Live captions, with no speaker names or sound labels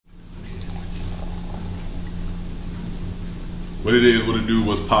What it is, what it do,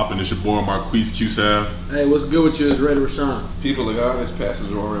 what's poppin'? It's your boy Marquise Q-Sav. Hey, what's good with you? It's Ready Rashawn. People of God, it's Pastor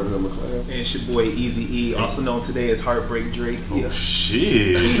Jerome Reverend McLeod. And it's your boy Easy E, also known today as Heartbreak Drake. Oh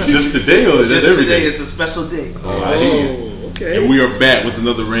shit! Just today or just every today? day? It's a special day. Oh, I hear you. Okay. And we are back with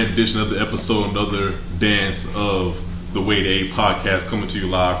another rendition of the episode, another dance of the Way to 8 podcast, coming to you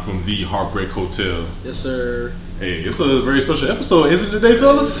live from the Heartbreak Hotel. Yes, sir. Hey, it's a very special episode, isn't it today,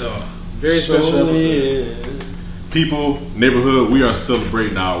 fellas? Very special episode. People, neighborhood, we are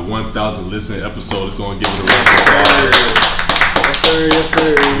celebrating our 1,000 listening episode. It's going to give it a round of applause. Yes, sir. Yes,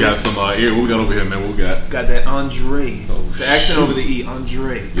 sir. We got some what we got over here, man? What we got? Got that Andre. Oh, it's the accent shoot. over the E,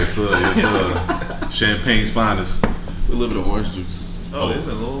 Andre. Yes, sir. Yes, sir. Champagne's finest. A little bit of orange juice. Oh, there's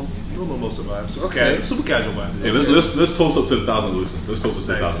a little mimosa vibe. Super Okay. casual, super casual vibe. Hey, let's toast up to the 1,000 listeners. Let's toast up to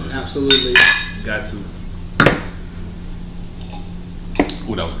the 1,000 listeners. Absolutely. Got to.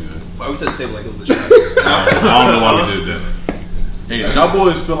 Ooh, that was good. Why we touch the table like it was a shot? I don't know why we did that. Hey, did y'all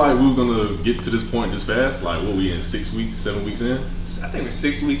boys feel like we was gonna get to this point this fast? Like, what, we in 6 weeks, 7 weeks in? I think we're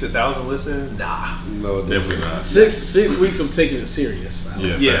 6 weeks, 1,000 listens. Nah. No, Definitely not. Six weeks of taking it serious.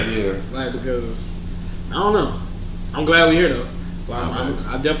 Yeah. Yeah. Yeah. Like, because, I don't know. I'm glad we're here, though. Well,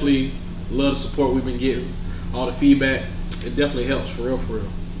 I definitely love the support we've been getting. All the feedback. It definitely helps, for real, for real.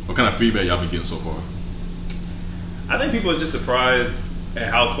 What kind of feedback y'all been getting so far? I think people are just surprised at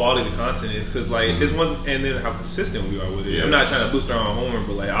how quality the content is, because like it's one, and then how consistent we are with it. Yeah. I'm not trying to boost our own horn,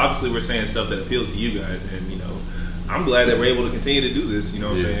 but like obviously we're saying stuff that appeals to you guys, and you know, I'm glad that we're able to continue to do this. You know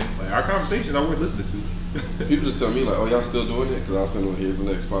what I'm saying? Like our conversations are worth listening to. People just tell me like, "Oh, y'all still doing it?" Because I'll send them, "Here's the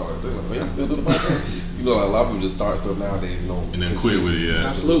next spot." Like, they're like, "Oh, y'all still doing the podcast?" You know, like, a lot of people just start stuff nowadays, you know, And then quit with it, yeah.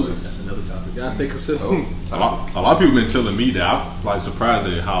 Absolutely. That's another topic. You gotta stay consistent. A lot of people been telling me that I'm like surprised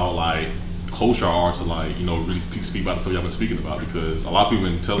at how like close y'all are to like, you know, really speak about the stuff y'all been speaking about, because a lot of people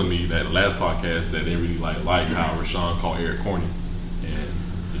been telling me that the last podcast that they really like how Rashawn called Eric corny, and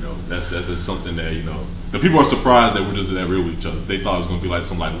you know that's just something that, you know, the people are surprised that we're just that real with each other. They thought it was gonna be like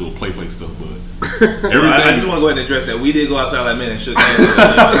some like little play stuff, but everything. I just want to go ahead and address that we did go outside like men and shook hands. You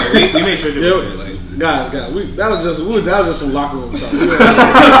know, like, we made sure you were like. Guys, that was just some locker room talk. That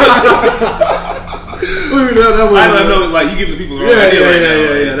I don't know, like you giving the people the wrong idea right now.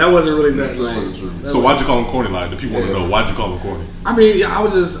 Yeah. That wasn't really that. So why'd you call him corny? Like the people want to know why'd you call him corny? I mean, yeah, I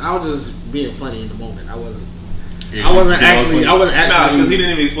was just being funny in the moment. I wasn't Yeah, actually. Nah, because he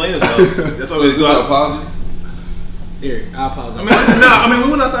didn't even explain himself. That's why So we is this an apology? Eric, I apologize. I mean, we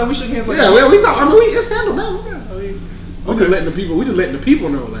went outside, we shook hands like yeah, we talk. I mean, it's handled now. We just letting the people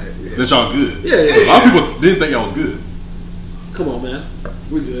know, like, That y'all good. Yeah. A lot of people didn't think y'all was good. come on, man,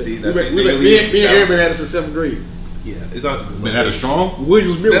 we good. See, Me that's and what Aaron been at it since 7th grade. Yeah, it's honestly Been at it strong.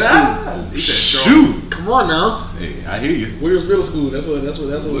 Williams Middle School. He said strong. Shoot. Come on now, Hey, I hear you. Williams Middle School. That's what we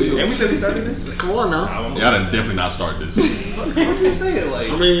And we do. said we started this. Come on now. Nah, Y'all done definitely not start this. What did he say it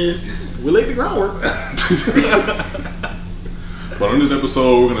like? I mean, we laid the groundwork. But on this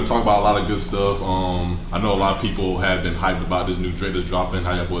episode, we're going to talk about a lot of good stuff. I know a lot of people have been hyped about this new Drake that's dropping.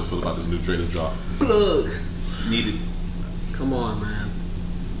 How y'all boys feel about this new Drake that's dropping? Plug needed. Come on, man.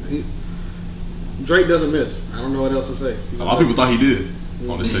 Drake doesn't miss. I don't know what else to say. A lot of people thought he did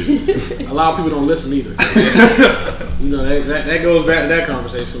on this tape. A lot of people don't listen either. You know, that goes back to that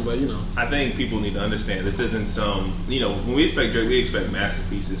conversation, but you know. I think people need to understand this isn't some, you know, when we expect Drake, we expect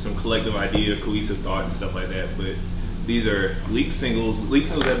masterpieces, some collective idea, cohesive thought, and stuff like that. But these are leaked singles. Leaked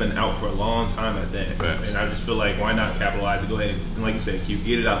singles have been out for a long time at that. Facts. And I just feel like, why not capitalize and go ahead and, like you said, Q,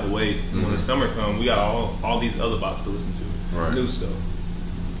 get it out the way. When the summer comes, we got all these other bops to listen to. Right. New stuff.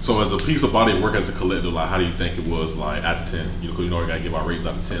 So as a piece of body of work as a collective, like how do you think it was like out of 10? You know, 'cause you know we got to give our ratings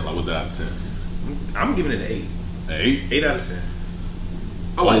out of 10. Like what's that out of 10? I'm giving it an 8. An 8? 8 out of 10.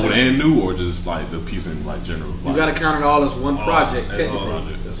 I like Old that. and new, or just like the piece in like general? You got to count it all as one All project, as technically. all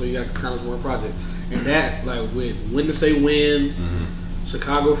project. That's what you got to count as one project. And that, like, with When to Say When,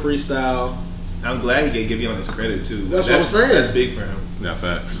 Chicago Freestyle, I'm glad he gave Giveon his credit too. That's what I'm saying. That's big for him. Yeah,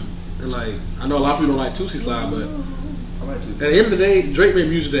 facts. and like, I know a lot of people don't like Tootsie Slide, but I like at the end of the day, Drake made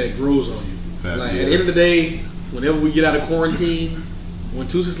music that grows on you. Fact, Like, yeah. at the end of the day, whenever we get out of quarantine, when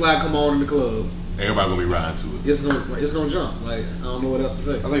Tootsie Slide come on in the club, Everybody gonna be riding to it. it's gonna jump. Like, I don't know what else to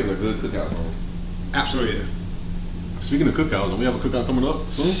say. I think it's a good cookout song. Absolutely. Speaking of cookouts, don't we have a cookout coming up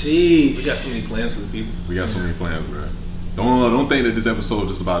soon? Sheesh. We got so many plans for the people. We got so many plans, bro. Don't think that this episode is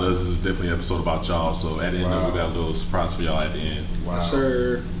just about us. This is definitely an episode about y'all. So at the end, Wow. we got a little surprise for y'all at the end. Wow. Yes,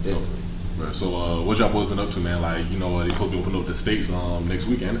 sir. So, what y'all boys been up to, man? Like, you know, they supposed to be opening up the states next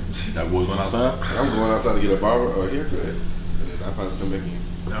weekend. That boys going outside. I'm going outside to get a barber or a haircut. And I'll probably come back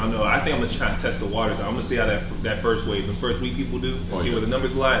in. I don't know. I think I'm gonna try and test the waters. I'm gonna see how that first wave, the first week people do, and Oh, see yeah. where the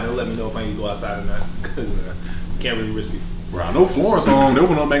numbers lie, and they'll let me know if I need to go outside or not. Because can't really risk it. Bro, I know Florence they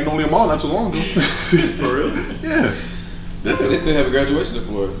opened up Magnolia Mall not too long ago. For real? Yeah. They said they still have a graduation in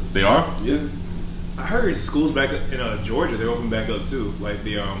Florida. They are? Yeah. I heard schools back in Georgia, they're opening back up too, like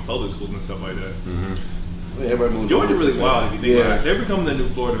the public schools and stuff like that. Mm-hmm. Everybody moved Georgia really wild if you think about it. They're becoming the new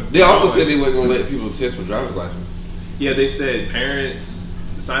Florida. They also said they weren't going to let people test for driver's license. Yeah, they said parents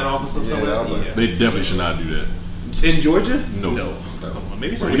sign off or something like that. Yeah. They definitely should not do that. In Georgia? No.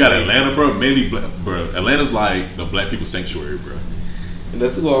 Maybe We got Atlanta, bro. Maybe, bro. Atlanta's like the black people sanctuary, bro. And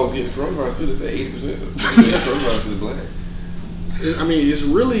that's who I was getting coronavirus too. They said 80% of coronavirus is black. I mean, it's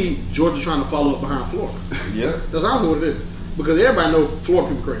really Georgia trying to follow up behind Florida. Yeah. That's honestly what it is. Because everybody knows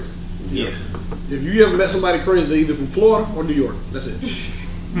Florida people crazy. Yeah. If you ever met somebody crazy, they're either from Florida or New York. That's it.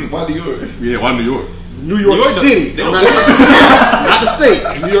 Why New York? Yeah, why New York? New York City. Not the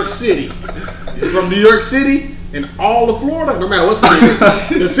state. New York City. You're from New York City and all of Florida, no matter what city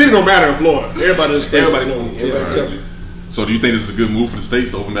it is. The city don't matter in Florida. Everybody Everybody. So do you think this is a good move for the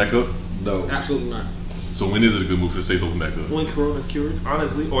states to open back up? No. Absolutely not. So when is it a good move for the states to open back up? When Corona's cured,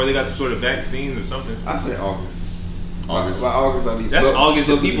 honestly, or they got some sort of vaccine or something. I say August. August. By August, I need That's August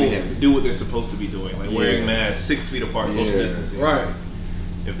if something to be people happening. do what they're supposed to be doing, like wearing masks 6 feet apart, social distancing. Right.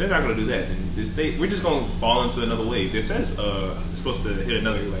 If they're not going to do that, then the state, we're just going to fall into another wave. They says it's supposed to hit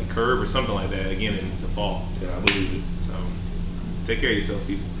another like curve or something like that again in the fall. Yeah, I believe it. So take care of yourself,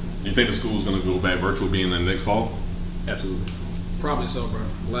 people. You think the school's gonna go back virtual being in the next fall? Absolutely. Probably so, bro.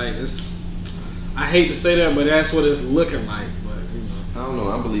 Like, it's... I hate to say that, but that's what it's looking like. But, you know. I don't know.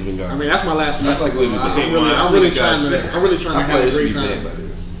 I believe in God. I mean, that's my last semester. like living I'm with really trying to I have feel a like it should great be bad time. by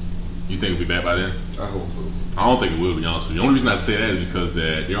then. You think it'll be back by then? I hope so. I don't think it will, to be honest with you. The only reason I say that is because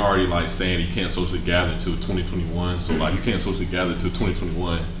that they're already like saying you can't socially gather until 2021. So like you can't socially gather until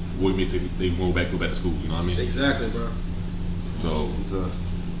 2021. What means they go back to school? You know what I mean? Exactly, bro. So Jesus.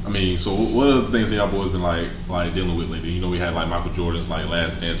 I mean, so what other things that y'all boys been like dealing with lately? You know, we had like Michael Jordan's like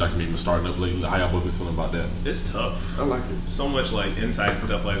Last Dance documentary been starting up lately. How y'all boys been feeling about that? It's tough. I like it. So much like insight and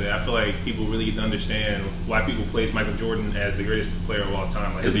stuff like that. I feel like people really get to understand why people place Michael Jordan as the greatest player of all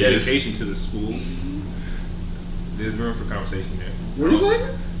time. Like his dedication to the school. There's room for conversation there. What are you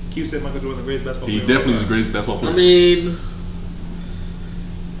saying? Q said Michael Jordan the greatest basketball He player. definitely is the greatest basketball player. I mean,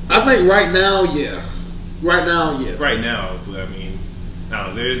 I think right now, yeah. Right now, yeah. Right now, but I mean, I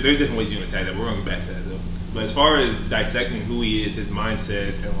don't know. There's different ways you can attack that. We're going to get back to that though. But as far as dissecting who he is, his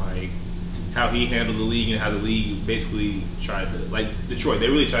mindset, and like how he handled the league and how the league basically tried to, like Detroit, they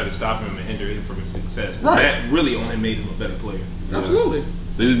really tried to stop him and hinder him from his success. But that really only made him a better player. Absolutely.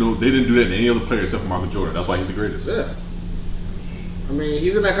 They didn't do that to any other player except for Michael Jordan. That's why he's the greatest. Yeah. I mean,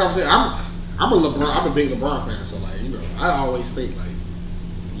 he's in that conversation. I'm a big LeBron fan, so like, you know, I always think like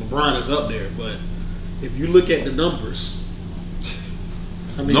LeBron is up there, but if you look at the numbers,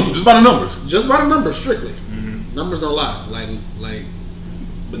 I mean, just by the numbers. Just by the numbers, strictly. Mm-hmm. Numbers don't lie. Like,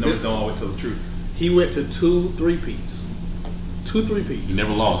 but numbers don't always tell the truth. He went to 2 3-peats. 2 3-peats. He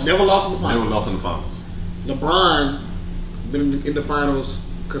never lost. Never lost in the finals. Never lost in the finals. LeBron been in the finals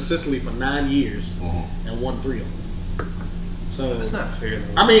consistently for 9 years and won 3 of them. So that's not fair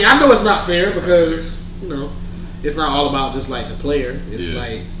though. I mean, I know it's not fair because, you know, it's not all about just like the player. It's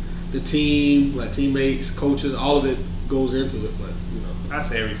like the team, like teammates, coaches, all of it goes into it. But you know, I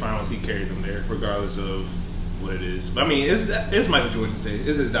say every finals he carried them there, regardless of what it is. But I mean, it's Michael Jordan's day.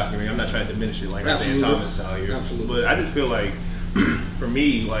 It's his documentary. I'm not trying to diminish it like Isaiah Thomas out here. Absolutely. But I just feel like, for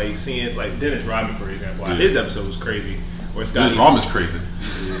me, like seeing like Dennis Rodman, for example, his episode was crazy. Where Dennis Rodman's crazy.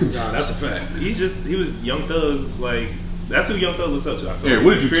 Nah, that's a fact. He was Young Thug's like. That's who Young Thug looks up to. I feel Yeah, like.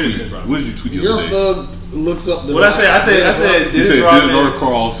 what did you tweet? What did you tweet the Young other day? Thug looks up to. What I said. He said Dennis Rodman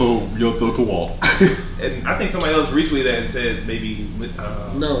crawl so Young Thug could walk. And I think somebody else retweeted that and said maybe.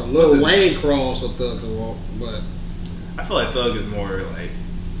 No, Lil Wayne crawls so Thug can walk, but I feel like Thug is more like.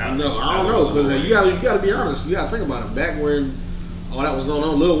 I don't know because you got to be honest. You got to think about it. Back when all that was going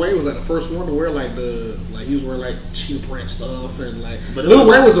on, Lil Wayne was like the first one to wear he was wearing like cheetah print stuff and like. But Lil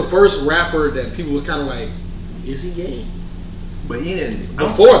Wayne was the first rapper that people was kind of like, is he gay? But he didn't.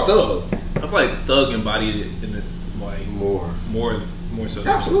 Before Thug. I feel like Thug embodied it in the like more so.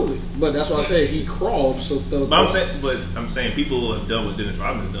 Absolutely, but that's why I say he crawled so Thug. But I'm saying people have done what Dennis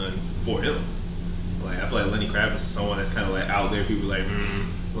Rodman has done for him. Like I feel like Lenny Kravitz is someone that's kind of like out there. People like,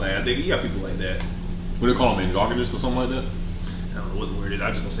 like I think you got people like that. What do they call him, androgynous or something like that? I don't know what the word is.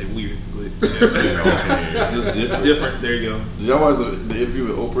 I'm just gonna say weird, but Just different. Different. There you go. Did y'all watch the interview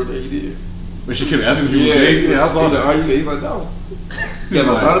with Oprah that he did? When she kept asking if he was gay? Yeah, I saw that. Are you gay? He's like, no. You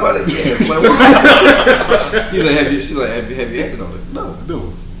ever thought about it? Yeah. Like, what? He's like, have you acted on it?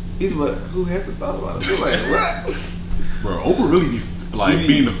 No. He's like, who hasn't thought about it? He's like, what? Bro, Oprah really be like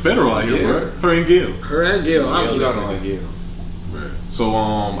being the federal out here, bro. Her and Gail. Her and Gail. You don't know her Gail. Right. So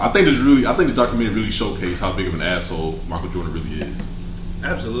I think the documentary really showcased how big of an asshole Michael Jordan really is.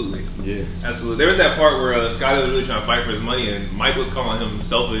 Absolutely. Yeah. Absolutely. There was that part where Scottie was really trying to fight for his money, and Mike was calling him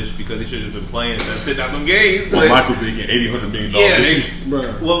selfish because he should have been playing instead of sitting out them games. Well, Michael's making $80-100 million. Yeah.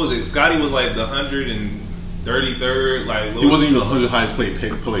 What was it? Scottie was like the 133rd. Like he wasn't even the 100th highest paid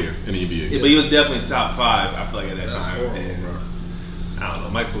player in the NBA. Yeah, but he was definitely top 5. I feel like at that time. Horrible, and, bro. I don't know.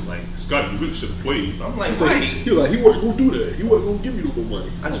 Mike was like, Scottie, you really should have played. I'm like, So Mike. he was like, he wasn't gonna do that. He wasn't gonna give you no more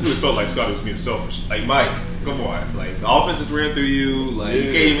money. I just really felt like Scottie was being selfish. Like, Mike, come on. Like, the offense is ran through you. Like,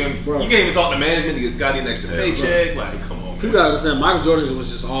 you can't even talk to management to get Scottie an extra paycheck. Bro. Like, come on, man. People gotta understand, Michael Jordan was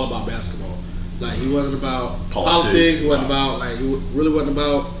just all about basketball. Like, he wasn't about politics. He wasn't about, like, he really wasn't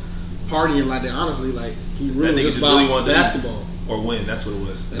about partying like that. Honestly, like, he really was just about basketball. Or win. That's what it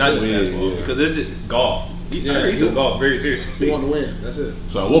was. Not just basketball. Because it's just golf. He took golf very seriously. He wanted to win. That's it.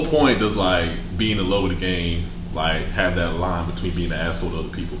 So at what point does like being in love with the game like have that line between being an asshole to other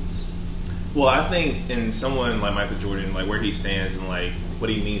people? Well, I think in someone like Michael Jordan, like where he stands and like what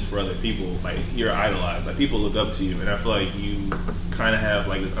he means for other people, like you're idolized. Like people look up to you, and I feel like you kind of have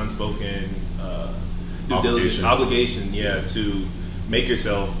like this unspoken obligation, to make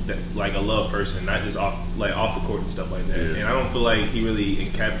yourself like a loved person, not just off the court and stuff like that. Yeah. And I don't feel like he really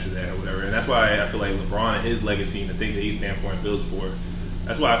encapsulated that or whatever. And that's why I feel like LeBron and his legacy and the things that he stands for and builds for.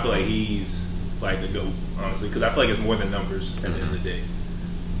 That's why I feel like he's like the GOAT, honestly, because I feel like it's more than numbers at the end of the day.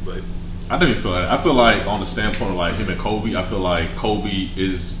 But I don't even feel that. I feel like on the standpoint of like him and Kobe, I feel like Kobe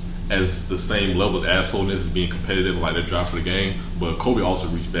is as the same level as assholeness as being competitive, like their drive for the game. But Kobe also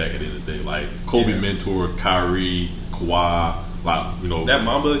reached back at the end of the day. Like Kobe mentored Kyrie, Kawhi. Like, you know, that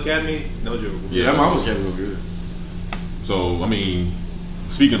Mamba Academy, no joke. Yeah, that Mamba Academy was good. So I mean,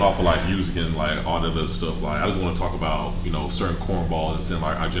 speaking off of like music and like all that other stuff, like I just want to talk about certain cornballs that's in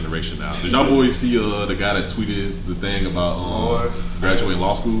like our generation now. Did y'all boys see the guy that tweeted the thing about graduating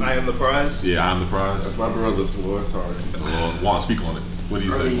law school? I am the prize. Yeah, I am the prize. That's my brother's boy. Sorry. Want to speak on it? What do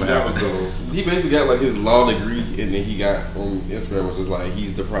you say? What happened? He basically got like his law degree, and then he got on Instagram was just like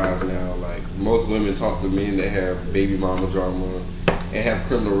he's the prize now. Like most women talk to men that have baby mama drama and have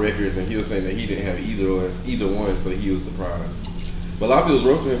criminal records, and he was saying that he didn't have either one, so he was the prize. But a lot of people was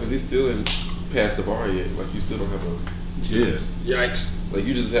roasting him because he's still in past the bar yet. Like you still don't have a Yikes. Like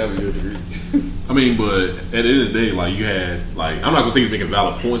you just have your degree. I mean, but at the end of the day, like you had like I'm not gonna say he's making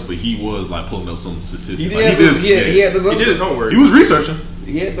valid points, but he was like pulling up some statistics. He did had the numbers. He did his homework. He was researching.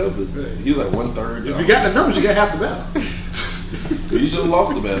 He had numbers. He was like 1/3. If you got the numbers, you got half the battle. You should have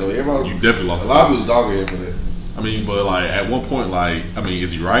lost the battle. You definitely lost. A lot of people was dogging him for that. I mean, but like at one point, like I mean,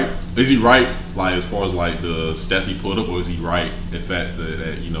 is he right? Is he right? Like as far as like the stats he put up, or is he right in fact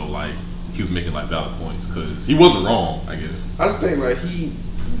that like he was making like valid points because he wasn't wrong, I guess. I just think like he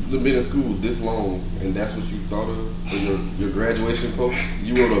been in school this long, and that's what you thought of for your graduation post.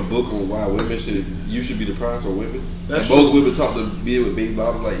 You wrote a book on why you should be the prize for women. That's most women talk to be with baby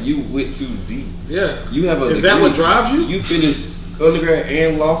mamas. Like you went too deep. Yeah, you have a is degree. That what drives you? You finished undergrad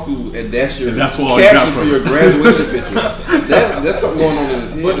and law school, and that's your what caption for your graduation picture. That's something going on in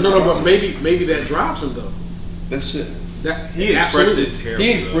his head. But maybe that drives him though. That shit. He expressed it terrible.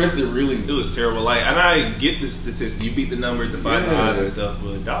 He expressed it really. It was terrible. Like, and I get the statistics. You beat the numbers, the 5 and stuff,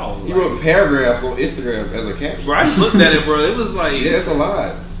 but dog. He wrote paragraphs on Instagram as a caption. Bro, I just looked at it, bro. It was like it's a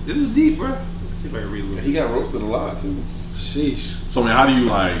lot. It was deep, bro. Let's see if I can read it. He got roasted a lot too. Sheesh. So I mean, how do you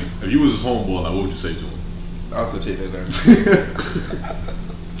like? If you was his homeboy, like, what would you say to him? I'll also take that down.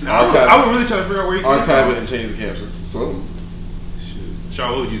 I would really try to figure out where you can archive it and change the caption. So,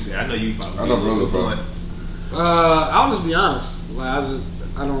 Sean, what would you say? I know you probably. I know brother, bro. I'll just be honest. Like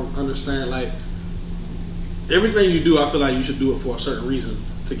I don't understand. Like everything you do, I feel like you should do it for a certain reason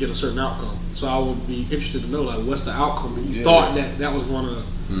to get a certain outcome. So I would be interested to know like what's the outcome. And you thought that was going to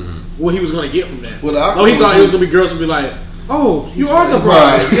what he was going to get from that. Well, he thought it was going to be girls would be like, "Oh, you are the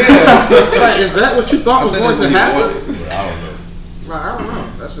prize." Yeah. Like, is that what you thought was going to happen? I don't know. Like, I don't know.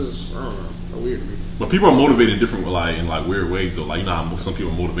 That's just weird to me. But people are motivated different, like in like weird ways though. Like you know how some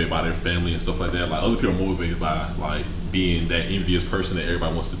people are motivated by their family and stuff like that. Like other people are motivated by like being that envious person that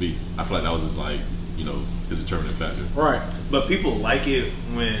everybody wants to be. I feel like that was just like his determining factor. Right. But people like it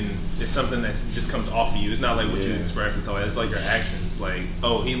when it's something that just comes off of you. It's not like what you express and stuff like that. It's like your actions. Like,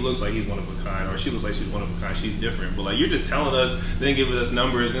 oh, he looks like he's one of a kind, or she looks like she's one of a kind. She's different. But like you're just telling us, then giving us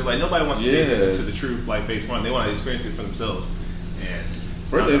numbers, and like nobody wants to pay attention to the truth like face front. They want to experience it for themselves. And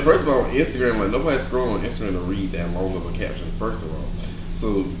First of all, on Instagram, like nobody's scrolling on Instagram to read that long of a caption. First of all,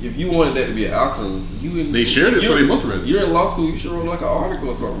 so if you wanted that to be an outcome, they shared it, so they must have read it. You're in law school, you should write like an article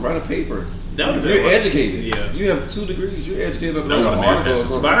or something, write a paper. You're educated. Yeah. You have 2 degrees. You're educated enough to That write an would've made article or sense.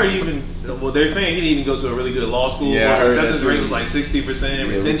 something. But I heard even, well, they're saying he didn't even go to a really good law school. Yeah, I where heard that acceptance too. rate was like 60%.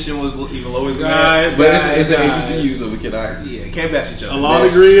 Yeah. Retention was even lower than Guys, But it's an guys. HBCU, so we cannot. that. Yeah, can't bash each other. A law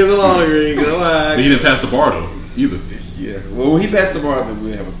degree is a law degree. Relax. He didn't pass the bar though either. Yeah. Well, when he passed the bar, then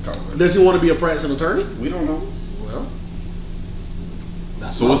we'll have a conversation. Does he want to be a practicing attorney? We don't know. Well,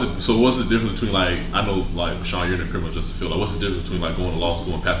 that's So what's the difference between like I know like Sean, you're in the criminal justice field. Like, what's the difference between like going to law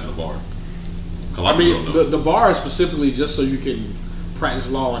school and passing the bar? 'Cause a lot I of people mean, don't know. the bar is specifically just so you can practice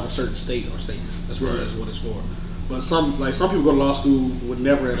law in a certain state or states. That's really Right. what it's for. But some people go to law school with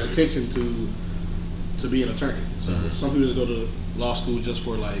never an intention to be an attorney. So some people just go to law school just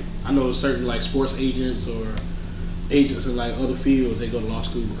for like, I know certain like sports agents or agents in like other fields, they go to law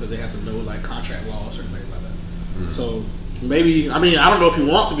school because they have to know like contract law or certain things like that. So maybe, I mean, I don't know if he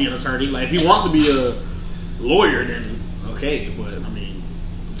wants to be an attorney. Like if he wants to be a lawyer, then okay. But I mean,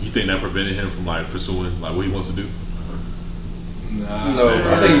 You think that prevented him from like pursuing like what he wants to do? Nah, No,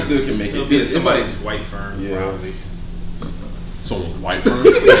 I think he still can make It'll it. be It's somebody's like- white firm, Yeah. probably. Someone's white firm. why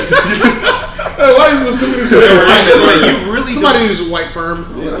is somebody Like, you really somebody who's a white firm?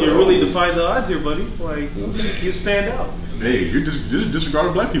 you really defied the odds here, buddy. Like, you stand out. Hey, you're just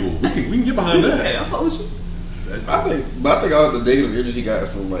disregarding black people. We can get behind that. Hey, I follow you. I think all the negative energy he got is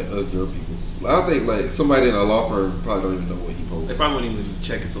from like us young people. I don't think like somebody in a law firm probably don't even know what he They posts. probably wouldn't even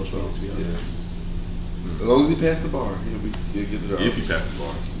check his social media, to be honest. Yeah. As long as he passed the bar, he'll get the job. If he passes the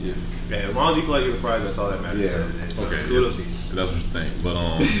bar. Yeah. Yeah, as long as you feel like you're the prize, that's all that matters. Yeah. at the end of the day. So, Okay, kudos to you. that's what you think. But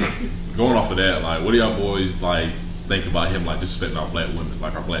going off of that, like, what do y'all boys like think about him like disrespecting our black women,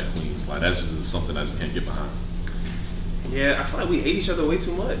 like our black queens? Like that's just something I just can't get behind. Yeah, I feel like we hate each other way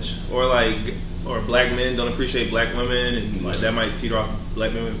too much, or black men don't appreciate black women, and like that might teeter off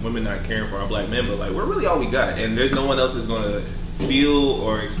black women not caring for our black men. But like we're really all we got, and there's no one else that's gonna feel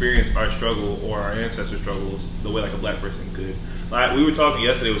or experience our struggle or our ancestors' struggles the way like a black person could. Like we were talking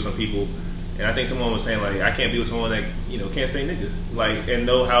yesterday with some people, and I think someone was saying like I can't be with someone that can't say nigga, like and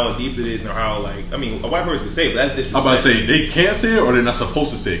know how deep it is and how like I mean a white person can say it, but that's disrespectful. I'm about to say they can't say it or they're not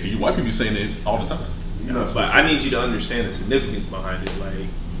supposed to say it. 'Cause you white people be saying it all the time. But I need you to understand the significance behind it, like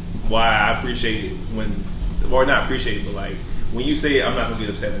why I appreciate it or not appreciate it, but like when you say it, I'm not gonna get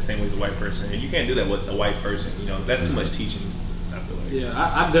upset the same way as a white person, and you can't do that with a white person. That's too much teaching. I feel like.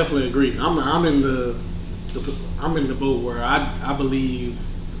 Yeah, I definitely agree. I'm in the boat where I believe,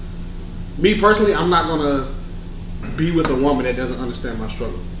 me personally, I'm not gonna be with a woman that doesn't understand my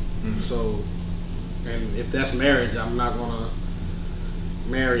struggle. So, and if that's marriage, I'm not gonna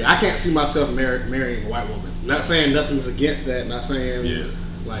marry. I can't see myself marrying a white woman. Not saying nothing's against that. Not saying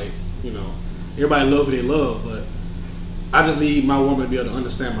like everybody love who they love, but I just need my woman to be able to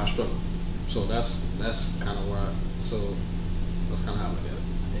understand my struggle. So that's kind of where that's kind of how I look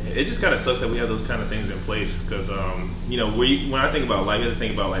at it. It just kind of sucks that we have those kind of things in place because, when I think about life, you have to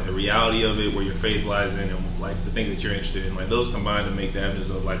think about like the reality of it, where your faith lies in, and like the things that you're interested in. Like those combine to make the avenues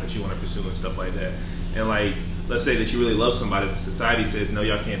of life that you want to pursue and stuff like that. And like, let's say that you really love somebody, but society says no,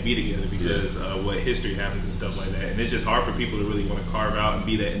 y'all can't be together because what history happens and stuff like that. And it's just hard for people to really want to carve out and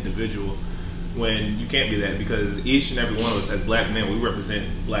be that individual when you can't be that, because each and every one of us as black men, we represent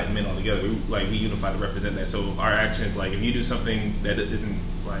black men all together. We unify to represent that. So our actions, like if you do something that isn't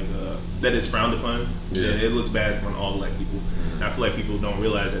like that is frowned upon, then it looks bad on all black people. And I feel like people don't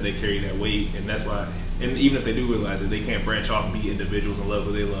realize that they carry that weight, and that's why. And even if they do realize it, they can't branch off and be individuals and love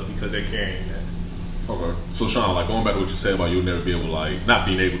what they love because they're carrying that. Okay. So Sean, like going back to what you said about you'll never be able to like not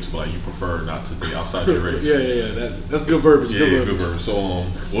being able to, but like you prefer not to be outside your race. Yeah. That's good verbiage. Good verbiage. So,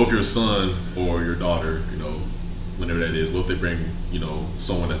 what if your son or your daughter, whenever that is, what if they bring,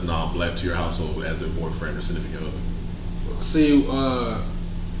 someone that's non-black to your household as their boyfriend or significant other? See,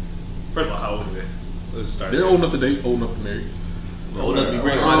 First of all, how old are they? Let's start. They're old enough to date, old enough to marry. Old enough to be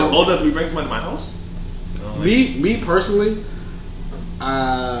bringing somebody to my house. me personally,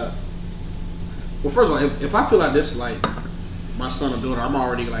 well, first of all, if I feel like this, like my son or daughter, I'm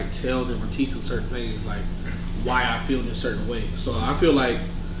already like tell them or teach them certain things, like why I feel in a certain way. So I feel like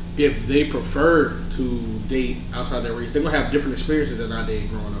if they prefer to date outside their race, they're gonna have different experiences than I did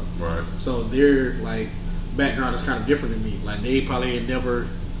growing up. Right. So their like background is kind of different than me. Like they probably had never,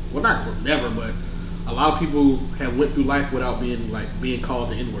 well not never, but a lot of people have went through life without being called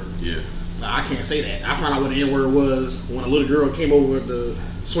the N-word. Yeah. I can't say that. I found out what the N-word was when a little girl came over to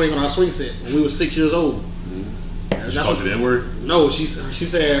swing on our swing set when we were 6 years old. She called you the N-word? No, she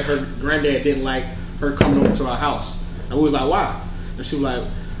said her granddad didn't like her coming over to our house. And we was like, why? And she was like,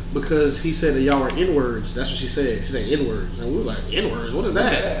 because he said that y'all were N-words. That's what she said. She said N-words. And we were like, N-words? What is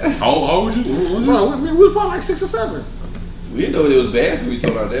that? How old were you? What was Bro, we was probably like 6 or 7. We didn't know it was bad until we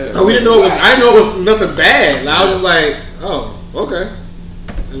told our dad. No, we didn't know it was. I didn't know it was nothing bad. Like, I was just like, oh, okay.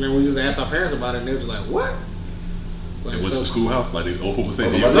 And then we just asked our parents about it, and they were just like, what? Like, it was the schoolhouse, like the old people say.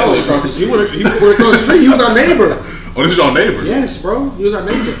 Oh, No, No, he went across the street. He was our neighbor. oh, this is your neighbor. Yes, bro. He was our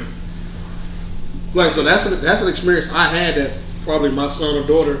neighbor. It's like, so that's an experience I had that probably my son or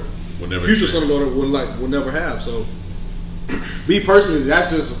daughter, future son or daughter, would never have. So, me personally,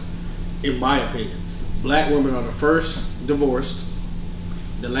 that's just in my opinion. Black women are the first divorced,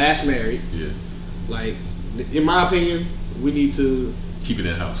 the last married. Yeah. Like, in my opinion, we need to keep it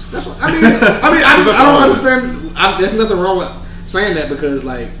in house. That's what, I don't understand. There's nothing wrong with saying that because,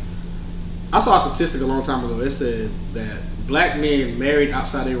 like, I saw a statistic a long time ago. It said that black men married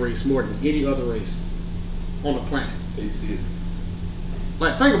outside their race more than any other race on the planet.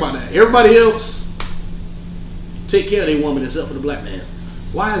 Like, think about that. Everybody else take care of their woman except for the black man.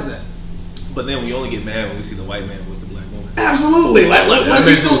 Why is that? But then we only get mad when we see the white man with the black woman. Absolutely. Like what is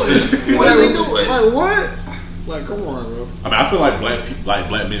he doing? What is he doing? Like, what? Like, come on, bro. I mean, I feel like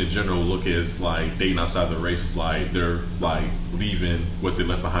black men in general look as like dating outside their race is like they're like leaving what they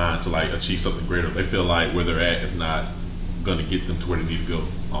left behind to like achieve something greater. They feel like where they're at is not gonna get them to where they need to go.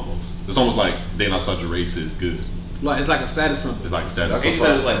 Almost, it's almost like dating outside your race is good. Like, it's like a status symbol. It's like a status Ain't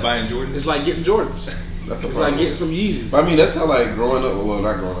symbol. you like buying Jordans? It's like getting Jordans. That's It's like getting some Yeezys. But I mean, that's how like growing up. Well,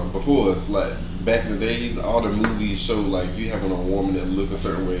 not growing up. Before it's like back in the days, all the movies show like you having a woman that look a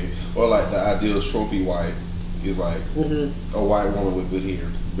certain way, or like the ideal trophy wife is like a white woman with good hair,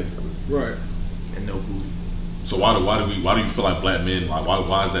 basically. Right. And no booty. So why do you feel like black men like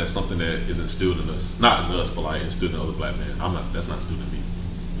why is that something that is instilled in us? Not in us, but like instilled in other black men. That's not instilled in me.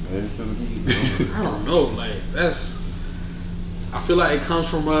 Instead of me, I don't know. Like, that's. I feel like it comes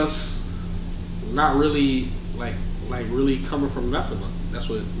from us, not really like really coming from nothing. That's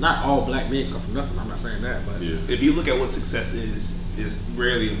what. Not all black men come from nothing. I'm not saying that, but Yeah. If you look at what success is, it's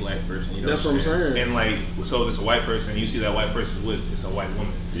rarely a black person. You know That's what I'm saying. And like, so if it's a white person, you see that white person with, it's a white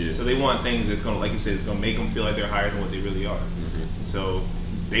woman. Yeah. So they want things that's gonna, like you said, it's gonna make them feel like they're higher than what they really are. Mm-hmm. So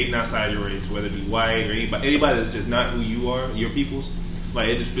dating outside your race, whether it be white or anybody that's just not who you are, your people's, like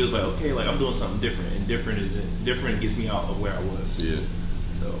it just feels like okay, like I'm doing something different, and different gets me out of where I was. Yeah.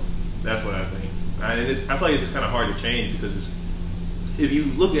 So that's what I think. I feel like it's just kind of hard to change because if you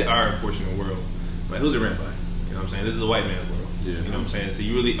look at our unfortunate world, like who's it ran by? You know what I'm saying? This is a white man's world. Yeah. You know what I'm saying? So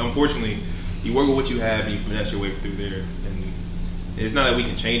you really, unfortunately, you work with what you have and you finesse your way through there. And it's not that we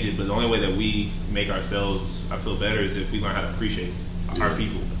can change it, but the only way that we make ourselves, I feel better, is if we learn how to appreciate our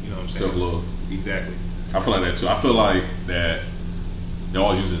people. You know what I'm saying? Self-love. Exactly. I feel like that too. I feel like that they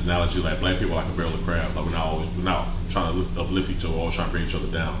always use this analogy like black people are like a barrel of crabs. Like we're not trying to uplift each other, we're always trying to bring each other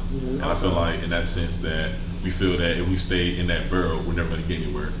down. And I feel like in that sense that we feel that if we stay in that barrel, we're never going to get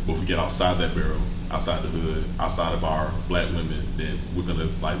anywhere. But if we get outside that barrel, outside the hood, outside of our black women, then we're going to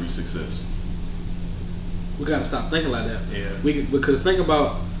like reach success. we gotta stop thinking like that. Yeah. Because think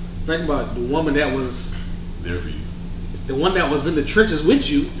about the woman that was There for you. the one that was in the trenches with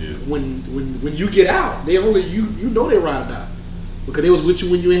you. Yeah. When you get out, they only you know they ride or die because they was with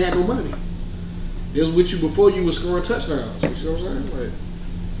you when you ain't had no money. They was with you before you was scoring touchdowns. You see what I'm saying? Like,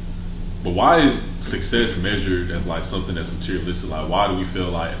 But why is success measured as like something that's materialistic? Like, why do we feel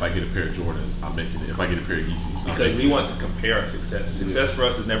like if I get a pair of Jordans, I'm making it? If I get a pair of Yeezys, I'm Because making we it? want to compare our success. Success for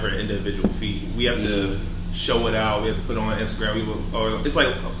us is never an individual feat. We have to show it out. We have to put it on Instagram. Or it's like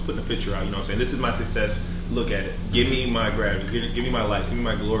putting a picture out. You know what I'm saying? This is my success. Look at it. Give me my gravity. Give me my lights. Give me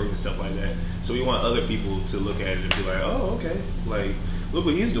my glory and stuff like that. So we want other people to look at it and be like, oh, okay. Like, look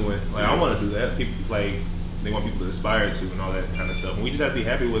what he's doing. Like, I want to do that. People like. They want people to aspire to and all that kind of stuff. And we just have to be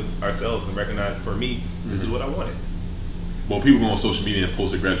happy with ourselves and recognize, for me, this is what I wanted. Well, people go on social media and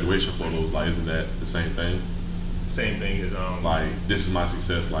post their graduation photos. Like, isn't that the same thing? Same thing as Like, this is my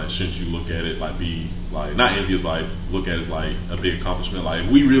success. Like, shouldn't you look at it like be like not envious, but like look at it as like a big accomplishment? Like,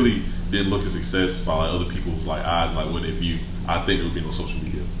 if we really didn't look at success by like other people's like eyes, like what they view, I think there would be no social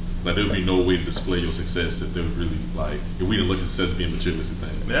media. Like, there would be no way to display your success if there was really like if we didn't look at success as being a materialistic thing.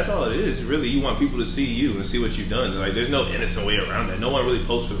 I mean, that's all it is. Really, you want people to see you and see what you've done. Like, there's no innocent way around that. No one really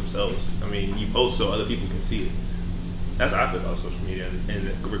posts for themselves. I mean, you post so other people can see it. That's how I feel about social media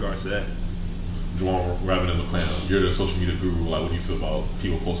in regards to that. Juwan Raven McCloud, you're the social media guru. Like, what do you feel about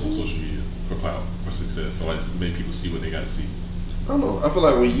people posting on social media for clout or success? So like, to make people see what they got to see. I don't know. I feel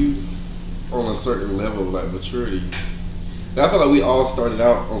like when you on a certain level of like maturity, I feel like we all started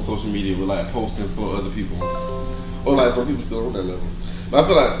out on social media with like posting for other people, or like some people still on that level. But I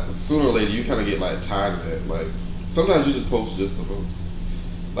feel like sooner or later you kind of get like tired of that. Like sometimes you just post just to post.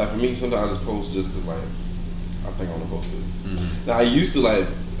 Like for me, sometimes I just post just because like I think I want to post this. Now I used to like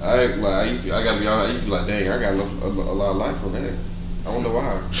I gotta be honest. I used to be like, dang, I got a lot of likes on that. I don't know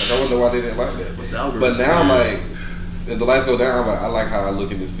why. Like, I wonder why they didn't like that. What's the algorithm? But now, like, if the likes go down, I like how I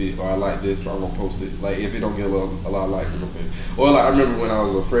look in this fit, or I like this, so I'm gonna post it. Like, if it don't get a lot of likes, it's okay. Or like, I remember when I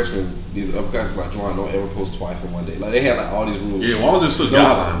was a freshman, these upclassmen like, Juwan, don't ever post twice in one day. Like, they had like all these rules. Yeah, why was there such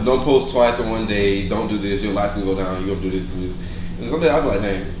guidelines? Don't post twice in one day. Don't do this. Your likes can go down. You gonna do this and this. And someday I'll be like,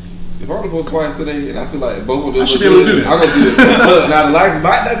 dang. If I want to post twice today, and I feel like both of them, I should be able to do that. I'm gonna do it. Look, now the likes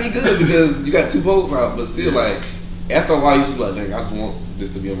might not be good because you got 2 posts out, but still, like after a while, you should be like, dang, I just want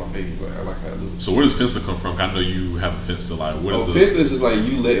this to be on my page. Like I like how it looks. So where does Finsta come from? I know you have a Finsta. Like, what is Finsta is just like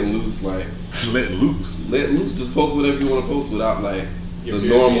you letting loose, like letting loose? Let loose. Just post whatever you want to post without like the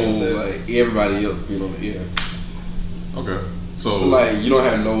normal, like everybody else being on the air. Okay, so like you don't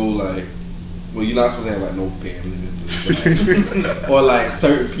have no like. Well, you're not supposed to have like no family members, or like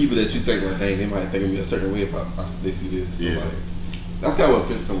certain people that you think like, dang, they might think of me a certain way if they see this. So, like, that's kind of what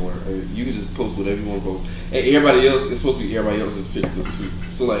Finsta come work. You can just post whatever you want to post, and everybody else, it's supposed to be everybody else's Finstas too.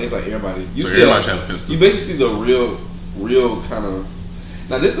 So like it's like everybody. So everybody should have a Finsta. You basically see the real kind of.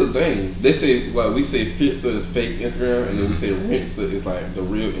 Now this is the thing. They say we say Finsta is fake Instagram, and then we say Rinsta is like the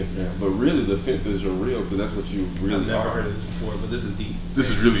real Instagram. But really, the Finsta is your real because that's what you really I've never are. heard of this before, but this is deep. This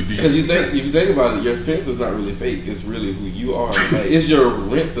is really deep. Because if you think about it, your Finsta is not really fake. It's really who you are. Like, it's your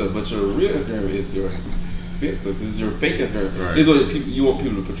Rinsta, but your real Instagram is your Finsta. Because it's your fake Instagram. Right. It's what you want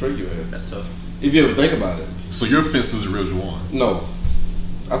people to portray you as. That's tough. If you ever think about it. So your Finsta is the real Juwan? No,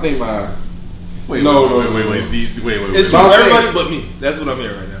 I think my. Wait. See, wait. It's true for everybody but me. That's what I'm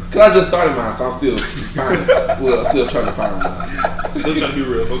hearing right now. Cause I just started mine, so I'm still finding. Still trying to find mine. Still trying to be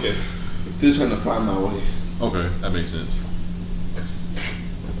real. Okay. Still trying to find my way. Okay, that makes sense.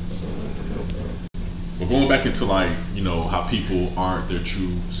 But going back into like, you know, how people aren't their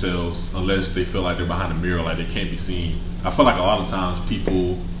true selves unless they feel like they're behind a mirror, like they can't be seen. I feel like a lot of times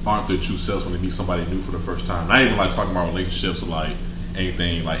people aren't their true selves when they meet somebody new for the first time. Not even like talking about relationships or like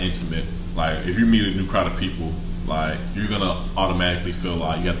anything like intimate. Like if you meet a new crowd of people, like you're gonna automatically feel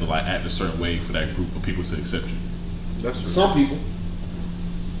like you have to like act a certain way for that group of people to accept you. That's true. Some people.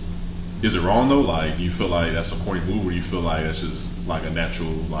 Is it wrong though? Like, do you feel like that's a corny move, or do you feel like that's just like a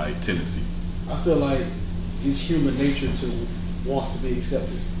natural like tendency? I feel like it's human nature to want to be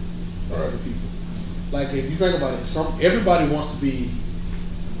accepted by other people. Like if you think about it, everybody wants to be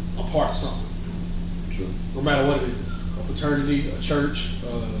a part of something. True. No matter what it is, a fraternity, a church,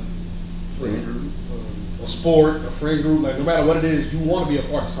 friend group, a sport, a friend group. Like no matter what it is, you want to be a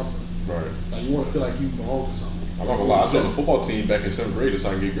part of something. Right. Like you want to feel like you belong to something. I'm not gonna lie. I was on the football team back in 7th grade just so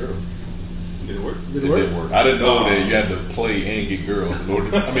I could get girls. Did it work? Did It it work? didn't work. I didn't know that you had to play and get girls in order.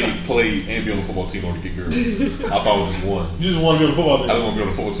 Play and be on the football team in order to get girls. I thought it was just one. You just want to be on the football team. I didn't want to be on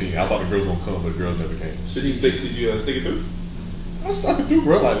the football team. I thought the girls were gonna come, but the girls never came. Did you stick it through? I stuck it through,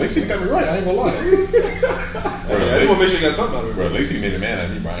 bro. Like Lacey got me right. I ain't gonna lie. I just want to make sure you got something out of it. Bro, Lacey made a man out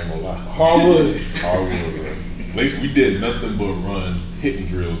of me, bro. I ain't gonna lie. Hardwood. Hardwood, bro. Lacey, we did nothing but run hitting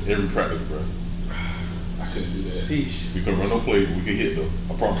drills every practice, bro. I couldn't do that. Sheesh. We couldn't run no plays, but we could hit them.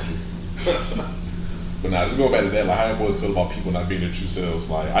 I promise you. But now, just going back to that, like how you boys feel about people not being their true selves.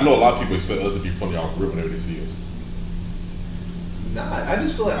 Like I know a lot of people expect us to be funny off rip whenever they see us. Nah, I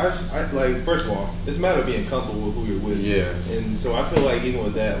just feel like I like. First of all, it's a matter of being comfortable with who you're with. Yeah. And so I feel like even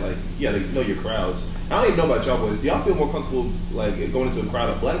with that, like you gotta know your crowds. I don't even know about y'all boys. Do y'all feel more comfortable like going into a crowd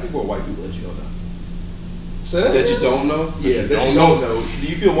of black people or white people that you don't know? So That you don't know? Yeah, that you don't know. Do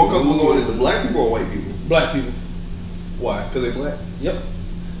you feel more comfortable going into black people or white people? Black people. Why? Because they black? Yep.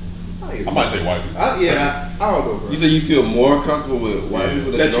 I might say white people. I don't know, bro. You say you feel more comfortable with white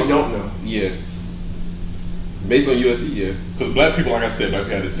people that you don't know. Yes. Based on USC, yeah. Because black people, like I said, black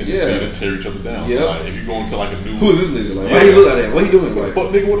people have this tendency to tear each other down. Yep. So like, if you go into like a new, Who is this nigga? Like, why you look like that? What you doing? Like, fuck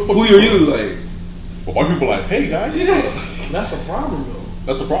nigga, what the fuck? who are you? Like, but white people like, hey guy, That's a problem though.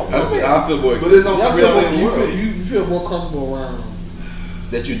 that's the problem. I feel more. But it's also Y'all reality in the world. you feel more comfortable around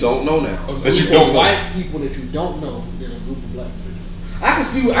that you don't know now. a That group you don't of know. white people that you don't know than a group of black people. I can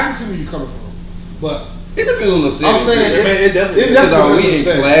see where you're coming from, but It depends on the setting. I'm saying it definitely Because are we in depends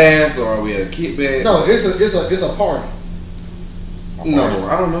on the class or are we at a kickback? No, it's a party. No,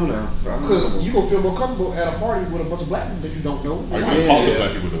 I don't know now. Because you gonna feel more comfortable at a party with a bunch of black people that you don't know. Are you gonna talk to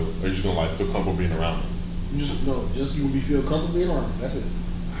black people though? Or are you just gonna like feel comfortable being around them? You just you will be feel comfortable being around them. That's it.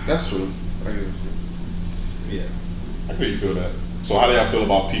 That's true. I guess. Yeah. I can really feel that. So how do y'all feel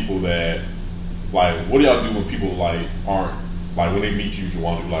about people that, like, what do y'all do when people like aren't, like when they meet you,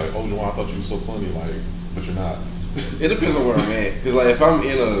 Juwan, like, oh Juwan, I thought you were so funny, like, but you're not. It depends on where I'm at. Because like if I'm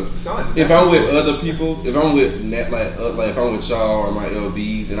in if I'm with other people, if I'm with if I'm with y'all or my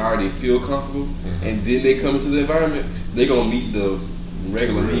LBs and I already feel comfortable, and then they come into the environment, they gonna meet the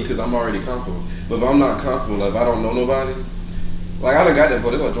regular me because I'm already comfortable. But if I'm not comfortable, like if I don't know nobody, like I done got that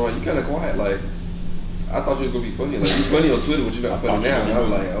before. They go, Joanne, you kind of quiet. Like I thought you was gonna be funny. Like you funny on Twitter, but you're not funny now. And I was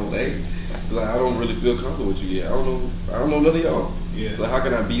like, oh hey, like I don't really feel comfortable with you yet. I don't know none of y'all. Yeah. So how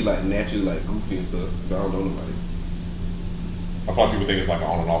can I be like naturally like goofy and stuff if I don't know nobody? I thought people think it's like an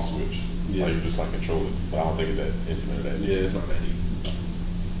on and off switch. Yeah. Like you just like control it, but I don't think it's that intimate or that. Yeah, it's not that deep.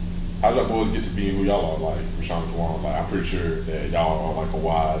 How'd y'all boys get to being who y'all are? Like Rashawn and Juwan. Like I'm pretty sure that y'all are like a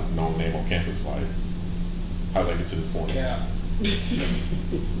wide known name on campus. Like how did I get to this point? Yeah.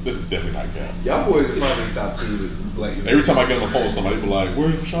 This is definitely not Cap. Y'all boys are probably top 2 black. Every time I get on the phone with somebody, they be like,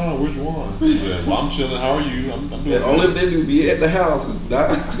 "Where's Rashawn? Where's Juwan?" Like, well, I'm chilling. How are you? I'm doing And only if they do be at the house. It's not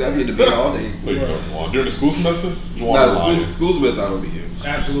gotta be in the bed all day. There you go, Juwan. During the school semester, Juwan's Nah, lying. school semester I don't be here.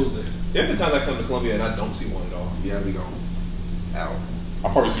 Absolutely. There have been times I come to Columbia and I don't see one at all. Yeah, I be gone. Out. I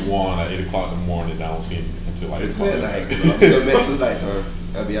probably see Juwan at 8 o'clock in the morning, and I don't see him until like 8 It's o'clock at at night. night. I'm still back to the nighttime.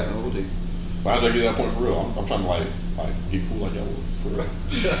 I'll be out the whole day. But how did I get to that point for real? I'm trying to like be cool like y'all was for real.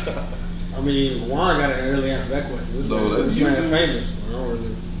 I mean, Juan got to early answer that question. This No, man, that's this man you. famous. I don't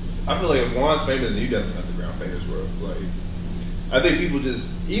really. I feel like if Juan's famous, then you definitely underground famous, bro. Like, I think people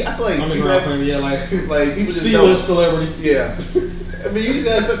just. I feel like I'm people the have, famous, yeah, like like people just C-list don't. celebrity. Yeah. I mean, you just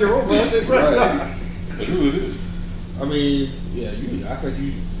gotta accept your role, bro. That's it, bro. Right. That's really what it is. I mean, yeah, I think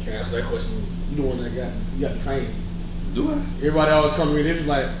you can answer that question. You the one that got the fame. Do I? Everybody always come to me. They're just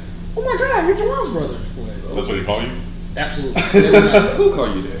like, "Oh my God, you're Juwan's brother." I'm like, oh, That's what they call you. absolutely. Everybody. Who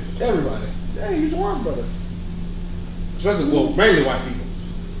call you that? Everybody. Hey, you're Juwan's brother. Especially, well, mainly white people.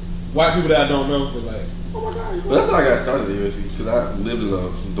 White people that I don't know, they're like, "Oh my God." But that's how I got started at USC because I lived in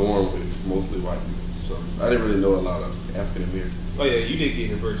a dorm with mostly white people, so I didn't really know a lot of African Americans. Oh yeah, you did get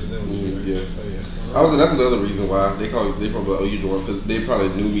your purchase, didn't you? Yeah. Oh yeah. That's another reason why they probably like, oh, you dorm because they probably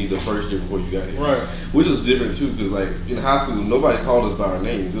knew me the first year before you got here, Right. Which is different too because like in high school nobody called us by our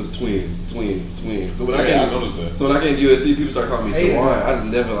names. It was twin. So when I Yeah, I came, noticed that. so when I came to USC, people started calling me Hey, Juwan. man. I just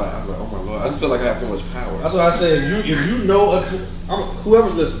never like. I was like, oh my lord. I just felt like I had so much power. That's what I said. If you know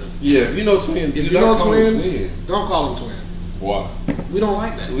whoever's listening, Yeah, if you know twins, if do you not know call them twins, twins. don't call them twins. Why? We don't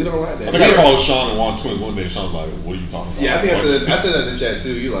like that. We don't like that. I think I called Sean and Juwan twins one day. Sean was like, "What are you talking about?" Yeah, I think What? I said that in the chat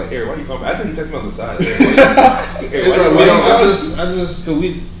too. You like, Eric, why you calling me? I think he texted me on the side. Eric, It's like we don't. I just. Cause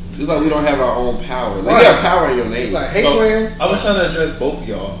it's like we don't have our own power. Like Right. you have power in your name. It's like, hey, So- twin. I was trying to address both of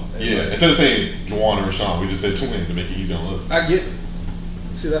y'all. And Yeah, like, instead of saying Juwan and Rashawn, we just said twin to make it easier on us. I get.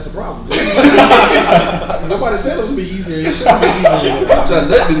 See, that's the problem. Nobody said it would be easier. It shouldn't be easier. So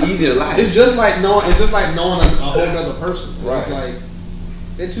nothing's easier to lie. It's just like knowing. It's just like knowing a whole other person. It's just Right. like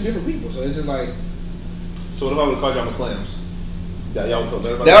they're two different people. So it's just like so what if I would have called y'all McClams? Yeah, y'all would call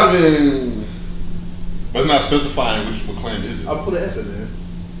that. That would have been. But it's not specifying which McClan is it. I'll put an S in there.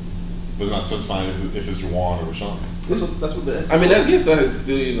 But it's not specifying if it's Juwan or Rashawn. That's what the S. I mean, I guess that is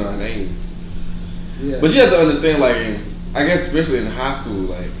still using our name. yeah. But you have to understand, like, I guess especially in high school,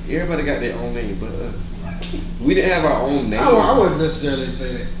 like everybody got their own name but us. We didn't have our own name. I wouldn't necessarily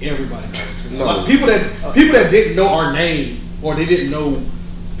say that everybody called it twin. No. Like, people that didn't know our name or they didn't know.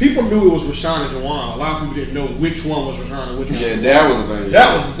 People knew it was Rashawn and Juwan. A lot of people didn't know which one was Rashawn and which one. Yeah, was that Juwan. was the thing.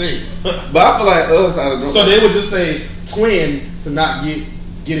 That was the thing. But I feel like us, I don't know. So they would just say twin to not get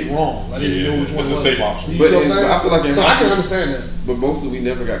it wrong. Like they didn't know which one it's a was. safe option. You But see what I'm in- saying? I feel like in so high I can school- understand that. But mostly we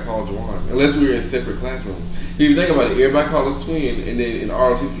never got called Juwan unless we were in separate classrooms. If you think about it, everybody called us twin, and then in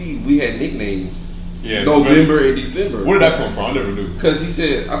ROTC we had nicknames. Yeah, November and December. Where did that come from? I never knew. Because he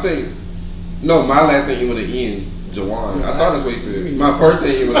said, I think, no, my last name with an N, Juwan. I thought that's what he said. My first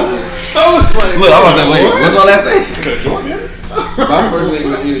name was an N. Look, I was like, wait, what's my last name? Is that Jordan? My first name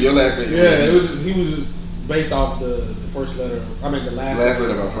was N, your last name Yeah, was he was just based off the first letter. I mean the last letter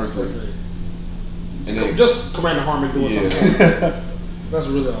of our first name. And then, Just Commander Harmon doing Yeah. something. That's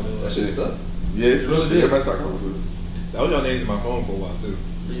really all it That was. shit stuck. yeah, it's Really did. everybody started calling me. That was y'all names in my phone for a while too.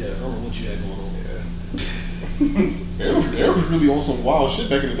 Yeah, I don't know what you had going on. Yeah. Eric was really on some wild shit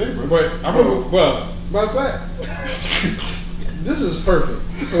back in the day, bro. But I remember, well, matter of fact, this is perfect.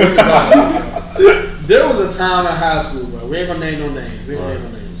 So let me talk. There was a time in high school, bro. We ain't gonna name no names. We ain't gonna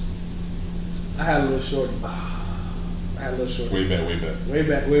name no names. I had a little shorty. Way back. Way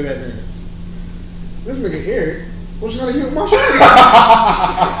back then. This nigga Eric was trying to use my shorty.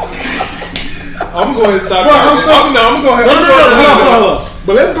 I'm going to stop. Bro, I'm sorry. I'm going to go ahead. No.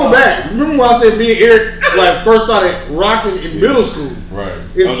 But let's go back. Remember when I said me and Eric like first started rocking in middle school? Right.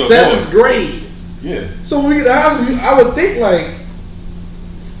 In That was a 7th boy. grade. Yeah. So when we get to high school, I would think like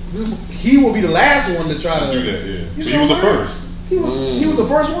he will be the last one to try to Do that, yeah. You But see he was the what I'm saying? first. He was the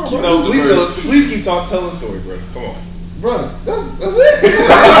first one, bro. No, please keep telling the story, bro. Come on. Bro, that's it. That's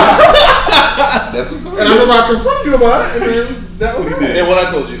the And I remember I confronted you about it, and then That was What he it. did. And what I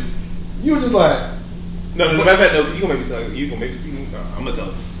told you. You were just like, No, matter of fact, no, you gonna make me sound. You gonna make me. No, I'm gonna tell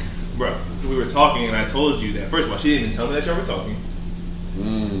you, bro. We were talking, and I told you that. First of all, she didn't even tell me that y'all were talking.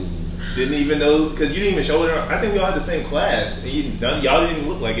 Didn't even know because you didn't even show her. I think we all had the same class, and y'all didn't even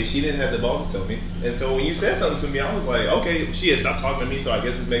look like it. She didn't have the balls to tell me, and so when you said something to me, I was like, okay, she had stopped talking to me, so I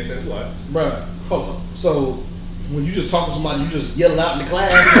guess it makes sense why. bruh, hold on. So when you just talk to somebody, you just yell it out in the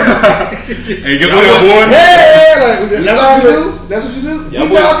class. Hey, guess what, boy? Hey, like that's what you do. That's what you do.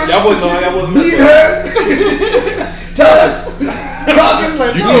 Y'all boys know how y'all wasn't Me and her. Tuss. Talking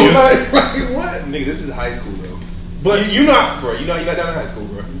like You no, see like what? Nigga, this is high school though. But you know, bro, you know how you got down in high school,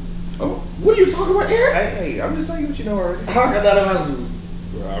 bro. Oh, what are you talking about, Eric? Hey, I'm just telling you what you know already. How I got out of high school?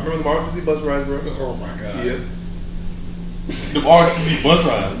 Bro, I remember the ROTC bus rides, bro. Oh my god. Yeah. The RTC bus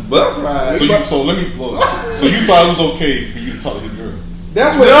rides. Bus ride. So let me. Look, so you thought it was okay for you to talk to his girl?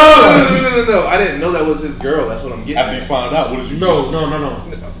 That's what. No. I didn't know that was his girl. That's what I'm getting. After you at. found out, what did you do? No.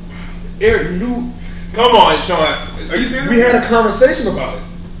 Eric knew. Come on, Sean. Are you serious? We had a conversation about it.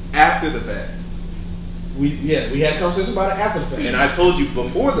 after the fact. We had a conversation about it after the fact. And I told you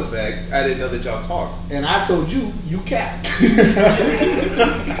before the fact, I didn't know that y'all talked. And I told you, you capped.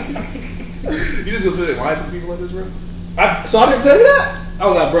 You just gonna sit there and lie to people like this, bro? So I didn't tell you that. I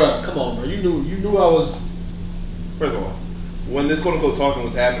was like, bro, come on, bro. You knew I was. First of all, when this quote unquote talking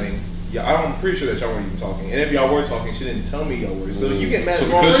was happening, I'm pretty sure that y'all weren't even talking. And if y'all were talking, she didn't tell me y'all were. So you get mad So at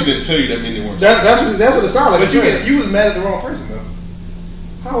the wrong because she person. didn't tell you, that mean they weren't. That's what it sounded like. But you was mad at the wrong person though.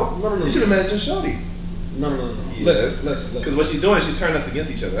 How? No. You should have mad at just Shorty. No. Yes. Listen. Because what she's doing, she's turning us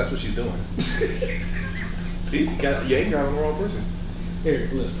against each other. That's what she's doing. See, you ain't got on the wrong person.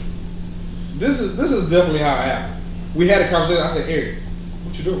 Eric, listen. This is definitely how it happened. We had a conversation. I said, Eric,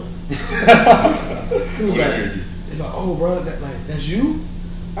 what you doing? He was like, he's like, oh, bro, that's you?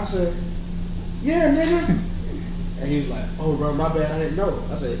 I said, yeah, nigga. And he was like, oh, bro, my bad, I didn't know.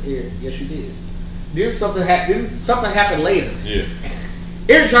 I said, Eric, yes, you did. Then something happened later. Yeah.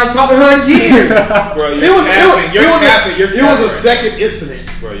 Eric tried to talk to her again. Bro, you're It was a second incident.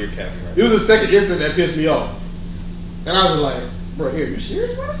 Bro, you're capping right. It was a second incident that pissed me off. And I was like, bro, Eric, you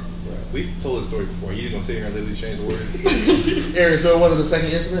serious, bro? We told this story before. You gonna sit here and literally change the words? Eric, so it wasn't the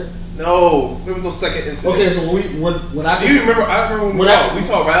second incident? No, there was no second incident. Okay, so when I Do you remember? I remember when we When I- talked. We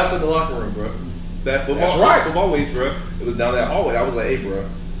talked right outside the locker room, bro. That football, That's right. football weights, bro. It was down that hallway. I was like, hey, bro.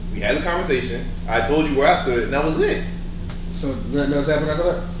 We had a conversation. I told you where I stood, and that was it. So nothing else happened after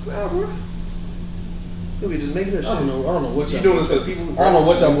that? Nah, bro. We just making that shit. I don't know what You y'all doing this for the people? Who I don't know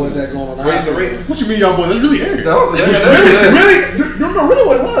what y'all boys had going on. Raise the ratings. What you mean, y'all boys? That's really Eric. That was Really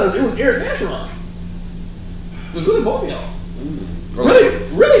what it was. It was Eric Naturon. It was really both of y'all.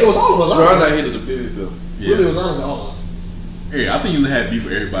 Really, it was all of us. Try honestly. not here to defend himself. Really, it was honestly all of us. Eric, I think you had beef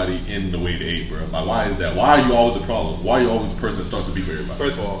with everybody in the way they ate, bro. Like, why is that? Why are you always a problem? Why are you always the person that starts to beef with everybody?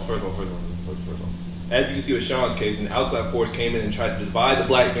 First of all. As you can see with Sean's case, an outside force came in and tried to divide the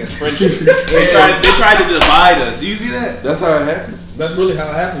black man's friendship. they tried to divide us. Do you see that? That's how it happens. That's really how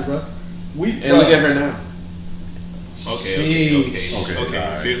it happens, bro. And look at her now. Okay. All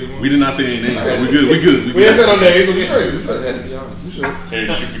right. Seriously? We did not say any names, so we good. We good. We didn't say no names, so we straight. I just had to be honest. Eric,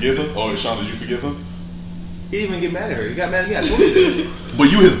 did you forgive her? Oh, Sean, did you forgive her? He didn't even get mad at her. He got mad at me. I told you this.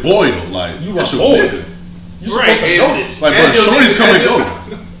 But you his boy though, like You that's my your boy. nigga. You supposed to know this. Like, bro, Shorty's come and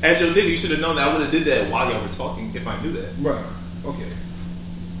go. As your nigga, you should have known that I would have did that while y'all were talking if I knew that. Bruh, okay.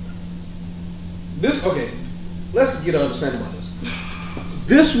 Let's get an understanding about this.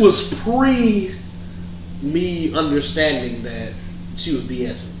 This was pre me understanding that she was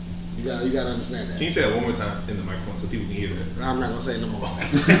BSing. You gotta understand that. Can you say that one more time in the microphone so people can hear that? I'm not gonna say it no more.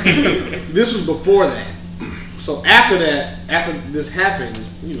 This was before that. So after this happened,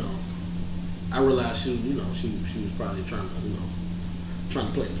 I realized she was probably trying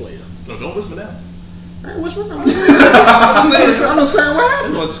to play a player. No, don't whisper that. Hey, what's wrong? I'm just saying what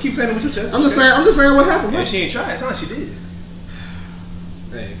happened. No, just keep saying it with your chest. I'm just saying what happened. Yeah, Man. she ain't tried. It's not like she did.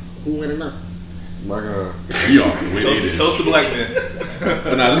 Hey, who win it now? My God. We are the way they did. Toast the black man.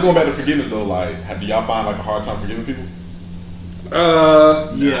 But now, just going back to forgiveness though, like, do y'all find like a hard time forgiving people?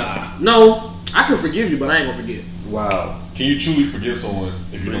 Yeah. No, I can forgive you, but I ain't gonna forget. Wow. Can you truly forgive someone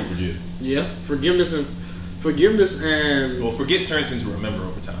if you don't forget? Yeah, forgiveness and. Well, forget turns into remember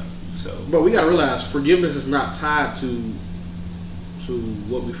over time. So, But we gotta realize forgiveness is not tied to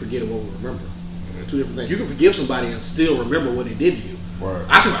what we forget and what we remember. Two different things. You can forgive somebody and still remember what they did to you. Right.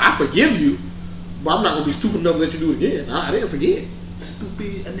 I forgive you, but I'm not gonna be stupid enough to let you do it again. I didn't forget.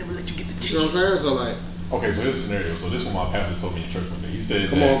 stupid. I never let you get the cheese. You know what I'm saying? So like, Okay, so here's a scenario. So this is what my pastor told me in church one day. He said,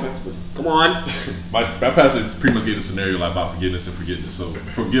 Come that on, Pastor. come on. my pastor pretty much gave a scenario like about forgiveness and forgiveness. So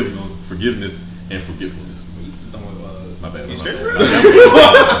forgiveness and forgetfulness. My bad. You my straight? bad.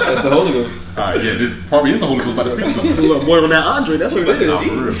 That's the Holy Ghost. All right, yeah, this probably is the Holy Ghost about to speak to me. Look, more than that Andre. That's what it Nah,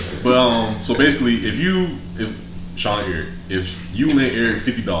 is. for real. But so basically, if Sean and Eric, if you lend Eric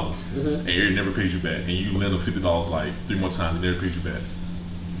 $50 and Eric never pays you back, and you lend him $50 like 3 more times and never pays you back,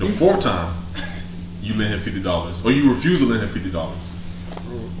 the fourth time you lend him $50, or you refuse to lend him $50,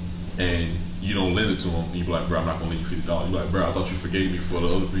 and you don't lend it to him, and you be like, bro, I'm not gonna lend you $50. You be like, bro, I thought you forgave me for the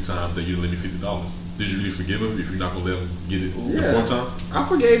other 3 times that you didn't lend me $50. Did you really forgive him if you're not gonna let him get it the fourth time? I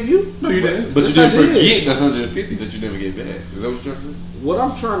forgave you. No, you didn't. But Yes, you I didn't did. forget the 150 that you never gave back. Is that what you're trying to say? What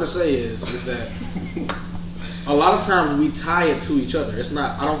I'm trying to say is that a lot of times we tie it to each other. It's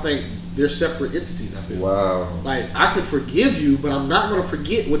not. I don't think they're separate entities. I feel. Wow. Like I can forgive you, but I'm not going to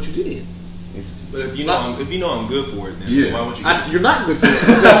forget what you did. But if you know I'm good for it, then Yeah. why would you? You're not good for it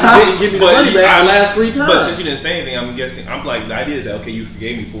because you didn't give me the money back the last 3 times. But since you didn't say anything, I'm guessing I'm like the idea is that okay, you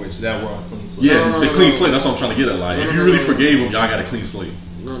forgave me for it, so that we're on a clean slate. Yeah, No, the no, clean no. slate. That's what I'm trying to get at. Like, No, if no, you no, really no. forgave him, y'all got a clean slate.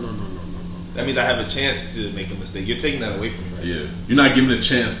 No. That means I have a chance to make a mistake. You're taking that away from me, right? Yeah, you're not giving him a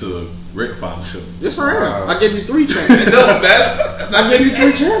chance to rectify himself. Yes, I am. Wow. I gave you 3 chances. No, that's not. I gave you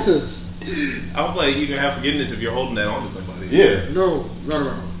 3 chances. I don't feel like you can have forgiveness if you're holding that on to somebody. Yeah, No.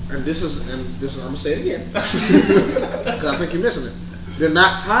 And this is I'm gonna say it again because I think you're missing it. They're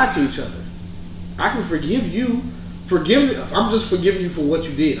not tied to each other. I can forgive you. I'm just forgiving you for what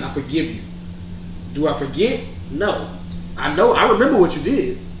you did. I forgive you. Do I forget? No. I know. I remember what you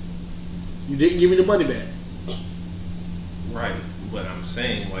did. You didn't give me the money back. Right, but I'm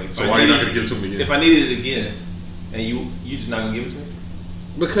saying like. if so I why are you not needed- gonna give it to him again? If I needed it again, and you just not gonna give it to me?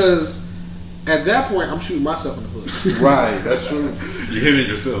 Because at that point, I'm shooting myself in the foot. Right, that's true. You're hitting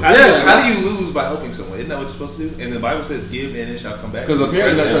yourself. How, Yeah, how do you lose by helping someone? Isn't that what you're supposed to do? And the Bible says, "Give, and it shall come back." Because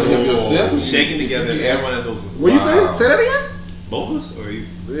apparently you're not trying to help yourself. shaking together, You keep and asking- running over. What you say? Wow. Say that again? Both of us, or you?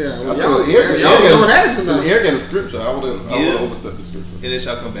 Yeah. I Well, thought y'all Eric going at it tonight. Eric got a scripture. I would have Yeah. overstepped the scripture. And it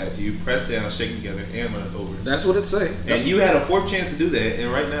shall come back to you. Press down, shaking together, and running over. That's what it say. And you had a 4th chance to do that,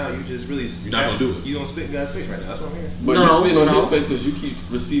 and right now you just really not gonna do it. You don't spit in God's face right now. That's what I'm hearing. But No, you're spitting on no. his face because you keep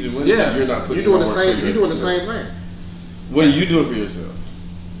receiving money. Yeah. But you're not putting You're doing in the work same. for You're doing the yourself. same thing. What are you doing for yourself?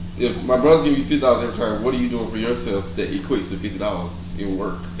 If my brother's giving you $50 every time, what are you doing for yourself that equates to $50 in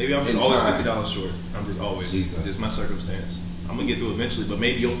work? Maybe I'm just in always time? $50 short. I'm just always. Jesus. Just my circumstance. I'm gonna get through eventually, but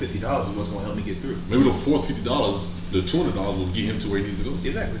maybe your $50 is what's gonna help me get through. Maybe the fourth $50, the $200 will get him to where he needs to go.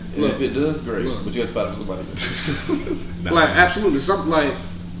 Exactly. And Look. if it does, great. Look. But you have to fight with somebody else. Nah. Like absolutely, something like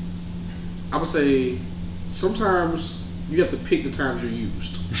I would say. Sometimes you have to pick the times you're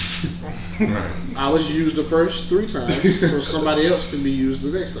used. Right. I was used the first 3 times, so somebody else can be used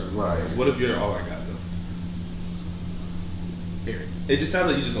the next time. Right. What if you're all I got though? Eric. It just sounds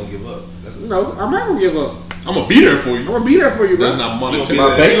like you're just gonna give up. That's what No, I'm not gonna give up. I'm gonna be there for I'm you. gonna be there for you, bro. That's not monetary. You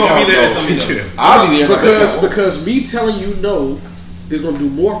My bank gonna be there account to tell me knows. no. I'll be there because me telling you no is gonna do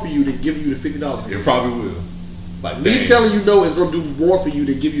more for you than giving you the $50. It probably will. Like, Me dang. telling you no is gonna do more for you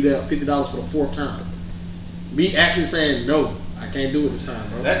than give you that $50 for the 4th time. Me actually saying no, I can't do it this time,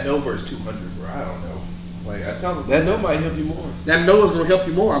 bro. That no verse 200, bro. I don't know. Like that sounds. That note might help you more. That no is gonna help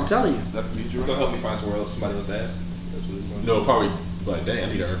you more. I'm telling you. That's what It's you're gonna help me find somebody else to ask. That's what it's gonna do. No, probably. Like, dang, I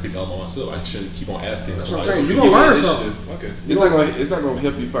need to earn $50 by myself. I shouldn't keep on asking. That's what I'm somebody saying. else You to gonna give me learn this something. Okay. It's not gonna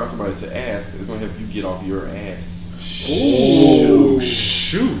help you find somebody to ask. It's gonna help you get off your ass. shit. Oh,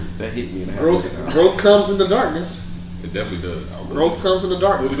 shoot. That hit me in the Growth, house. growth comes in the darkness. It definitely does. Growth comes in the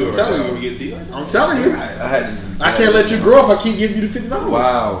darkness. What we I'm doing right telling now? We you. get deep right now? I'm telling you. I had. I can't let you grow if I keep giving you the $50.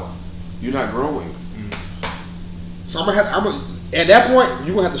 Wow, you're not growing. So I'm gonna at that point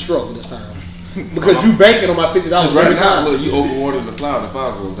you're gonna have to struggle this time because you banking on my $50 Because every right now, time. look, you overwatering the flower's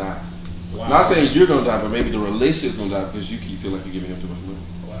gonna die. Wow. Not saying you're gonna die, but maybe the relationship's gonna die because you keep feeling like you're giving him too much money.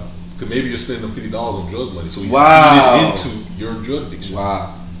 Wow. Because maybe you're spending the $50 on drug money, so he's Wow. feeding into your drug addiction.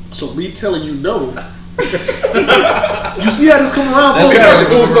 Wow. So me telling you no. You see how this come around? That's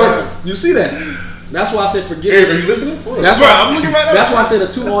full circle. You see that? That's why I said Hey, are forgiveness. you listening? For real. That's Bro, why I'm looking right at That's it. why I said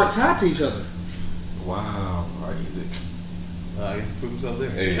the 2 aren't tied to each other. Wow. I get it. I guess he put himself there.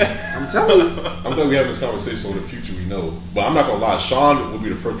 Hey, I'm telling you. I'm glad we having this conversation so in the future we know. But I'm not gonna lie, Sean will be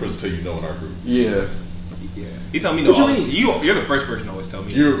the first person to tell you no in our group. Yeah. Yeah. He told me no. What you always. mean? You're the first person to always tell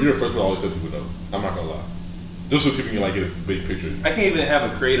me. You're the first person to always tell people no. I'm not gonna lie. Just so people can like get a big picture. I can't even have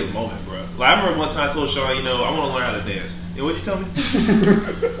a creative moment, bro. Like I remember one time I told Sean, I want to learn how to dance. And what'd you tell me?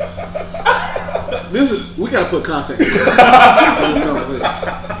 We gotta put context.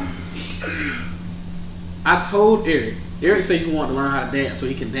 I told Eric. Eric said he wanted to learn how to dance so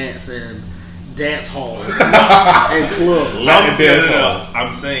he can dance in dance halls and clubs. Latin dance halls.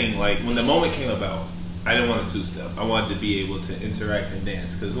 I'm saying, like, when the moment came about, I didn't want a 2-step. I wanted to be able to interact and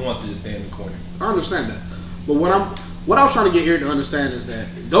dance because who wants to just stand in the corner? I understand that, But what I was trying to get Eric to understand is that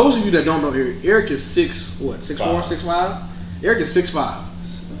those of you that don't know Eric is 6'4", 6'5". Eric is 6'5".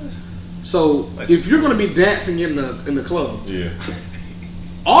 So if you're going to be dancing in the club,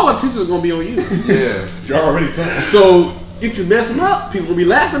 all attention is going to be on you. Yeah, you're already tough. So if you're messing up, people will be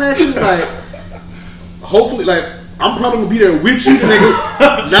laughing at you. Like, hopefully, like I'm probably going to be there with you,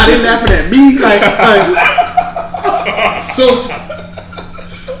 nigga. Not in laughing at me, so.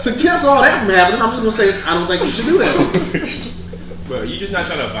 To cancel all that from happening, I'm just gonna say I don't think you should do that. Bro, you just not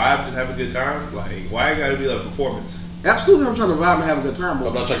trying to vibe, just have a good time? Like, why it gotta be like a performance? Absolutely, I'm trying to vibe and have a good time.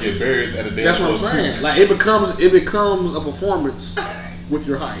 I'm not trying to get embarrassed at a dance. That's what I'm saying. Too. Like it becomes a performance with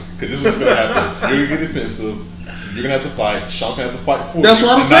your height. Because this is what's gonna happen. You're gonna get defensive. You're gonna have to fight. Sean can have to fight for you. That's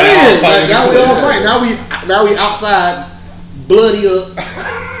what I'm saying. Like, now we all fight. Now we outside, bloody up.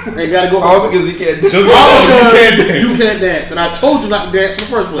 Ain't gotta go. All because he can't dance. You can't dance, and I told you not to dance in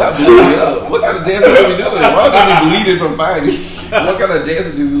the first place. What kind of dance are we doing? We're all gonna be bleeding from fighting. What kind of dance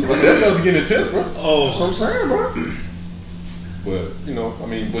is this? That's gonna get intense, bro. Oh, that's what I'm saying, bro.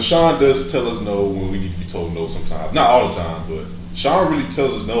 But but Sean does tell us no when we need to be told no sometimes. Not all the time, but Sean really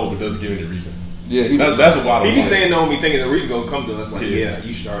tells us no, but doesn't give any reason. Yeah, that's what I don't. He be saying no and me thinking the reason gonna come to us. Like,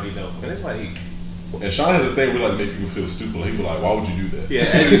 you should already know, and it's like. And Sean has a thing where like make people feel stupid. Like, he be like, "Why would you do that?" Yeah,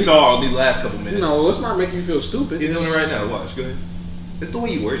 as you saw in the last couple minutes. No, let's not make you feel stupid. He's doing it right now. Watch, go ahead. It's the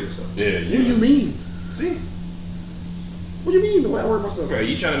way you wear your stuff. Yeah. What do you mean? See? What do you mean the way I wear my stuff? Bro,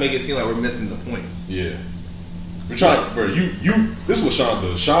 you trying to make it seem like we're missing the point. Yeah. We're trying, bro. This is what Sean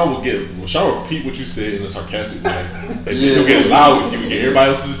does. Sean will repeat what you said in a sarcastic way, and then he'll get loud with you and get everybody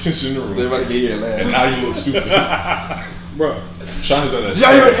else's attention in the room. So everybody get here and laugh. And now you look stupid, bro. Sean has done that.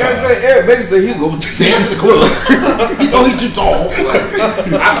 Y'all heard Eric say? Eric basically said he was going to dance in the club. You know he too tall.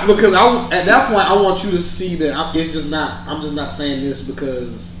 Because at that point I want you to see that I'm just not saying this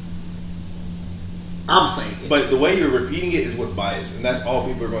because I'm saying it. But the way you're repeating it is with bias, and that's all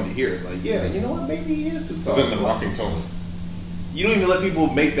people are going to hear. Like, yeah, you know what? Maybe he is too tall. It's in the mocking tone. You don't even let people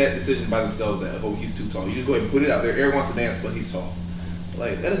make that decision by themselves that, oh, he's too tall. You just go ahead and put it out there. Eric wants to dance, but he's tall.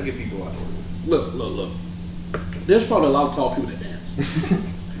 Like, that doesn't give people a lot of work. Look. There's probably a lot of tall people that dance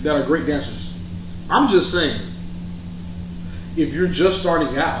that are great dancers. I'm just saying, if you're just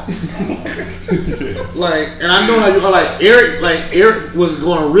starting out, like, and I know how you are, like Eric was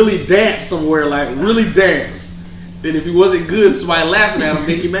going to really dance somewhere, like really dance. Then if he wasn't good, somebody laughing at him,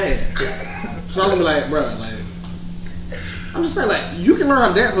 then he mad. So I'm gonna be like, bro, like, I'm just saying, like, you can learn how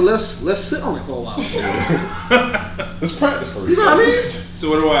to dance, but let's sit on it for a while. Let's practice first. You know what I mean? So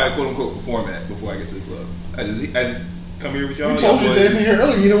where do I quote unquote perform at before I get to the club? I just come here with y'all. We told you to dance in here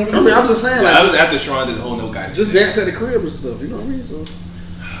earlier. You know what I mean? I'm just saying, like, I was after Sean did the whole no guidance. just dance at the crib and stuff. You know what I mean? So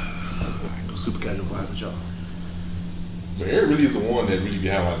Go super casual vibe with y'all. But Eric really is the one that really be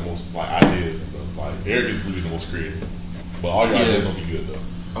having like the most like ideas and stuff. Like Eric is really the most creative. But all your ideas don't be good though.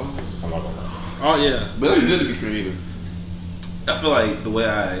 I'm not gonna lie. oh yeah, But it's good to be creative. I feel like the way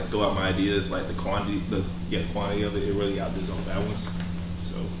I throw out my ideas, like the quantity of it, it really outdoes all bad ones.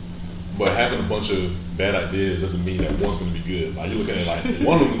 So, But having a bunch of bad ideas doesn't mean that one's going to be good. Like, you're looking at like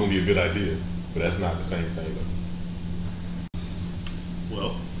one of them is going to be a good idea, but that's not the same thing though.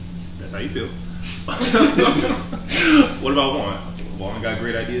 well, that's how you feel. What about Juan? Juan got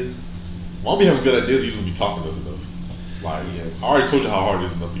great ideas. Juan be having good ideas, he just be talking to us enough. Like, I already told you how hard it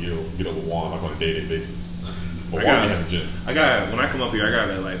is enough to get up with Juan like on a day-to-day basis. But Juan be having gems. When I come up here, I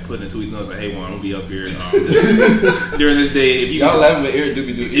gotta like put in a 2 weeks notice like, hey Juan, I'm gonna be up here during this day. If you Y'all laughing at Eric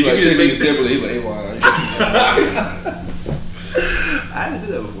Doobie Doo. He like just taking his he like, hey Juan. I didn't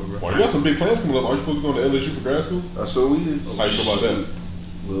do that before, bro. Well, you got some big plans coming up. Aren't you supposed to be going to LSU for grad school? I sure we is. How you feel about that?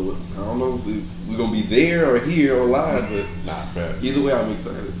 Well, I don't know if we're gonna be there or here or live, but Nah, fast. either way, I'm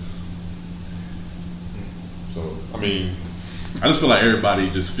excited. So, I mean, I just feel like everybody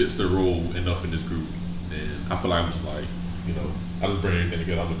just fits their role enough in this group. And I feel like I'm just like, you know, I just bring everything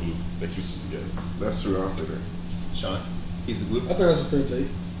together. I'm the glue that keeps us together. That's true. I'll say that. Sean, he's the glue. I think that's a fair take.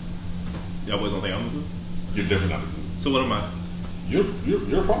 Y'all boys don't think I'm the glue? You're definitely not the glue. So what am I? You're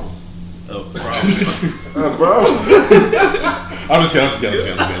a problem. Oh, problem. Bro. I'm just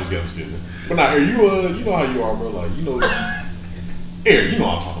kidding. But nah, Eric, you know how you are, bro. Like, you know, Eric, you know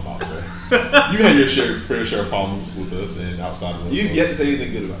what I'm talking about, bro. You had your fair share of problems with us and outside of us. You've yet to say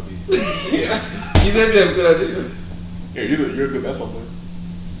anything good about me. Yeah. You said you have a good idea. Eric, you're a good basketball player.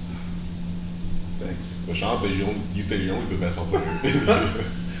 Thanks. But Sean thinks you think you're only good basketball player.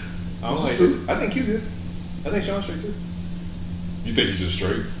 I don't like it. I think you good. I think Sean's straight too. You think he's just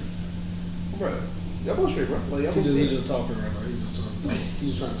straight? Bro, y'all both straight, bro. Like, y'all both He's straight. just talking right now.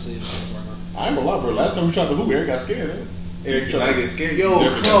 He's trying to say something right now. I ain't gonna lie, bro. Last time we tried to hoop, Eric got scared, man. Eric, trying to get scared. Yo,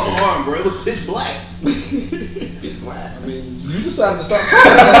 Definitely come got scared. on, bro. It was pitch black. I mean, you decided to start.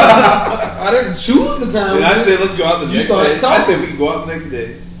 I didn't choose the time. And I said, let's go out the next day. started talking. I said we can go out the next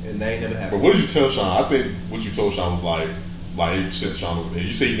day, and that ain't never But happened. what did you tell Sean? I think what you told Sean was like you sent Sean over there.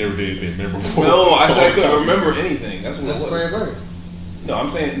 You say you never did anything memorable. No, I said I couldn't Tell me. remember anything. That's what That's it the was. same thing. No, I'm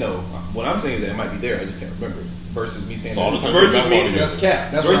saying no. What I'm saying is that it might be there. I just can't remember it. Versus me saying So all the time versus that's me all saying That's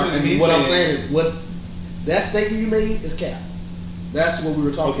cap. That's Versus what, me what I'm saying- saying is what that statement you made is cap. That's what we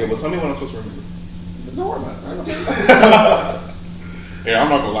were talking Okay, well, tell me what I'm supposed to remember. about. Don't worry about it. I ain't gonna tell you. Yeah, I'm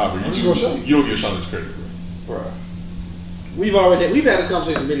not gonna lie, bro. I'm just gonna show you. You don't give Sean his credit, bro. Bro. We've had this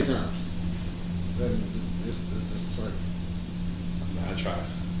conversation many times. And it's the same. Nah, I tried.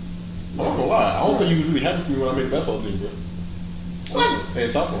 I'm not gonna lie. I don't think you was really happy for me when I made the basketball team, bro. What?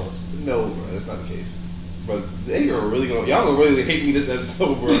 And sophomores. No, bro, that's not the case. But they are really gonna y'all gonna really hate me this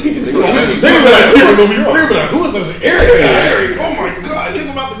episode, bro. They gonna know who you are. Who is this Eric, oh my god, kick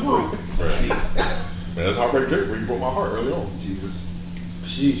him out the group. Man, that's Heartbreak Drake where you broke my heart early on. Jesus.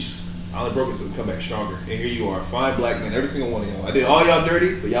 Sheesh. I only broke it so we come back stronger. And here you are, fine black men, every single one of y'all. I did all y'all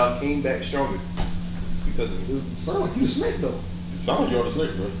dirty, but y'all came back stronger. Because of me. It sound like you a snake though. It sounds like you're the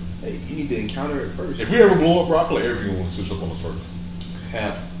snake, bro. Hey, you need to encounter it first. If we ever blow up, bro, I feel like everyone wants to switch up on us first.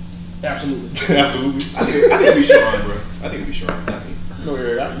 Have. Absolutely. Absolutely. I think it'd be Sharon, bro. I think it'd be Sharon, not me. No,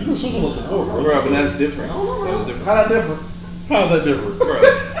 Eric, you done switched on us before, bro. Bro, but that's different. I don't know. That was different. How that different? How's that different? Bro.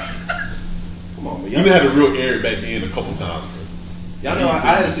 Come on, man. You done had a real Eric back then a couple times, bro. Y'all know I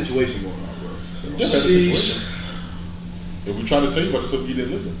had a situation going on, bro. So, Just had a situation. If we tried to tell you about stuff, you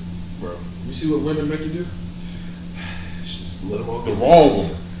didn't listen. bro. You see what women make you do? Just let them all The go. wrong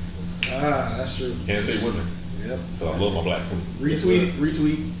woman. Ah, that's true. Can't say women. Yep. Because I love my black queen. Retweet.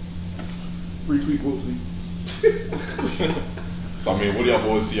 Quote tweet. So I mean, what do y'all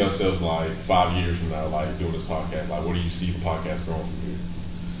boys see yourselves like 5 years from now, like doing this podcast? Like, what do you see the podcast growing from here?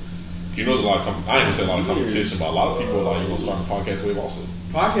 You know, there's a lot of I ain't gonna say a lot of competition, but a lot of people are like, you know, starting the podcast wave also.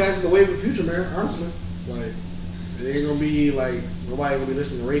 Podcast is the wave of the future, man. Honestly, like it ain't gonna be like nobody gonna be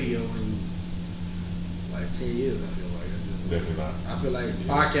listening to radio in like 10 years. I feel like it's just Definitely not. I feel like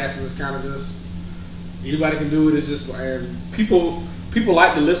podcasting is kind of just anybody can do it. It's just and people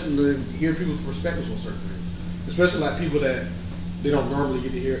like to listen to and hear people's perspectives on certain things, especially like people that they don't normally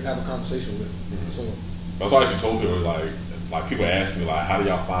get to have a conversation with. Mm-hmm. So That's why I actually told people like people ask me like, how do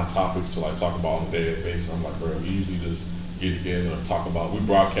y'all find topics to like talk about on a daily basis? I'm like, bro, we usually just get together and talk about. We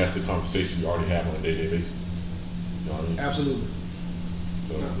broadcast the conversation we already have on a day-to-day basis. You know what I mean? absolutely.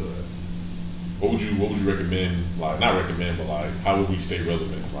 So, what would you recommend? Like, not recommend, but like, how would we stay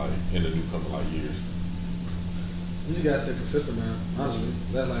relevant like in the newcomer like years? You just gotta stay consistent, man. Honestly,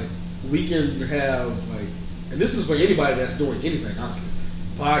 that like we can have like, and this is for anybody that's doing anything. Honestly,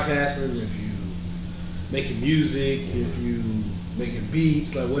 podcasting, if you making music, if you making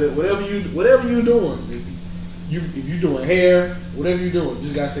beats, like whatever you're doing, if you're doing hair, whatever you're doing, you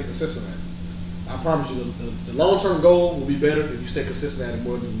just gotta stay consistent at it. I promise you, the long term goal will be better if you stay consistent at it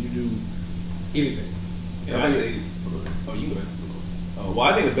more than you do anything. And I say, oh, you go ahead. Well,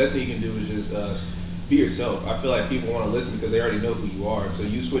 I think the best thing you can do is just be yourself. I feel like people want to listen because they already know who you are. So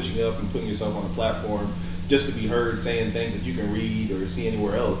you switching up and putting yourself on a platform just to be heard, saying things that you can read or see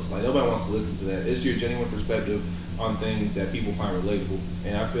anywhere else. Like nobody wants to listen to that. It's your genuine perspective on things that people find relatable.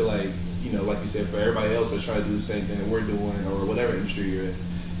 And I feel like, you know, like you said, for everybody else that's trying to do the same thing that we're doing or whatever industry you're in,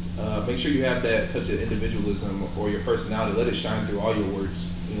 make sure you have that touch of individualism or your personality. Let it shine through all your words.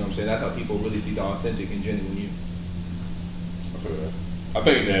 You know what I'm saying? That's how people really see the authentic and genuine you. I feel that. I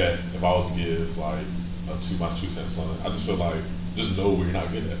think that if I was to give like my 2 cents on it, I just feel like just know what you're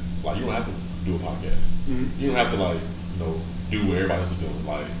not good at. Like you don't have to do a podcast. Mm-hmm. You don't have to like do what everybody else is doing.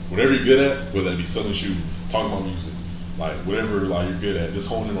 Like whatever you're good at, whether it be selling shoes, talking about music, like whatever like you're good at, just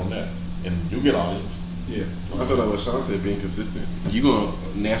hone in on that, and you'll get audience. Yeah. I feel like what Sean said, being consistent. You're gonna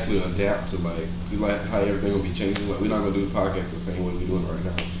naturally adapt to cause like how everything will be changing. Like we're not gonna do the podcast the same way we're doing it right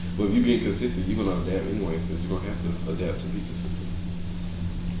now. But if you're being consistent, you're gonna adapt anyway because you're gonna have to adapt to be consistent.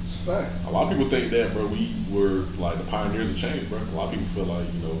 It's a fact. A lot of people think that, bro, we were like the pioneers of change, bro. A lot of people feel like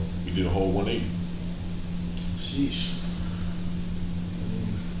we did a whole 180. Sheesh.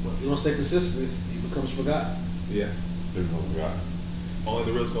 But if you don't stay consistent, it becomes forgotten. Yeah. They know we got. Only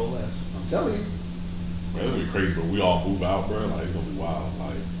the real's gonna last. I'm telling you. Man, it's gonna be crazy, bro. We all move out, bro. Like it's gonna be wild.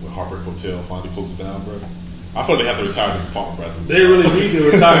 Like when Heartbreak Hotel finally closes down, bro. I feel like they have to retire this apartment, bro. They really need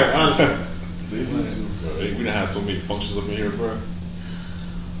to retire, honestly. Bro, we done had so many functions up in here, bro.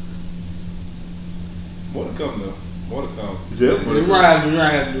 More to come, though. More to come. We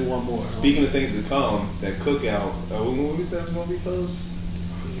might have to do one more. Speaking of things to come, that cookout. When we said it was gonna be closed?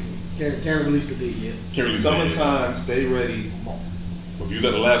 Can't release the date yet. Can't really say it. Summertime. Stay ready. If you was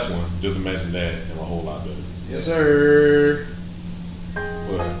at the last one, just imagine that and a whole lot better. Yes, sir.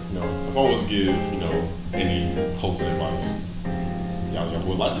 But if I was to give any closing advice, y'all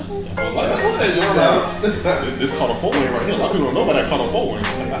boys like this? Y'all boys like this? This caught a four-way right here. A lot of people don't know about that caught a four-way.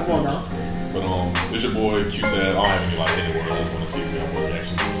 Come on now. But it's your boy Q said. I don't have any any words. I just want to see your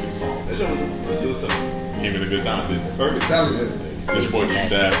reaction to this song. That shit was stuff. Came in a good time, didn't it? Perfect. Sounds good. This is your boy Q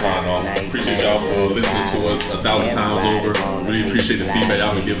Sad signing off. Appreciate y'all for listening to us 1,000 times over. Really appreciate the feedback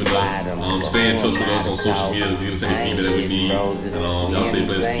y'all been giving us. Stay in touch with us on social media to give us any feedback that we need. And y'all stay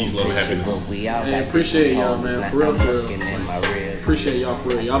blessed. Peace, love, and happiness. Hey, appreciate y'all, man. For real, for real. Appreciate y'all for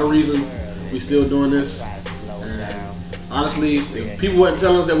real. Y'all the reason we still doing this. And honestly, if people wasn't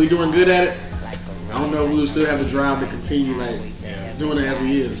telling us that we doing good at it, I don't know if we would still have the drive to continue doing it as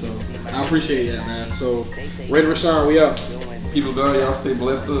we is. So I appreciate that, man. So Ray Rashawn, we up. People, God, y'all stay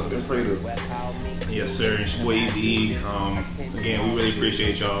blessed up and prayed up. Yes, sir. It's your boy Easy. Again, we really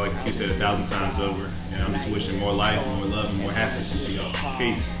appreciate y'all. Like you said 1,000 times over. And I'm just wishing more life, more love, and more happiness to y'all.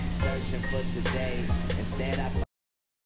 Peace.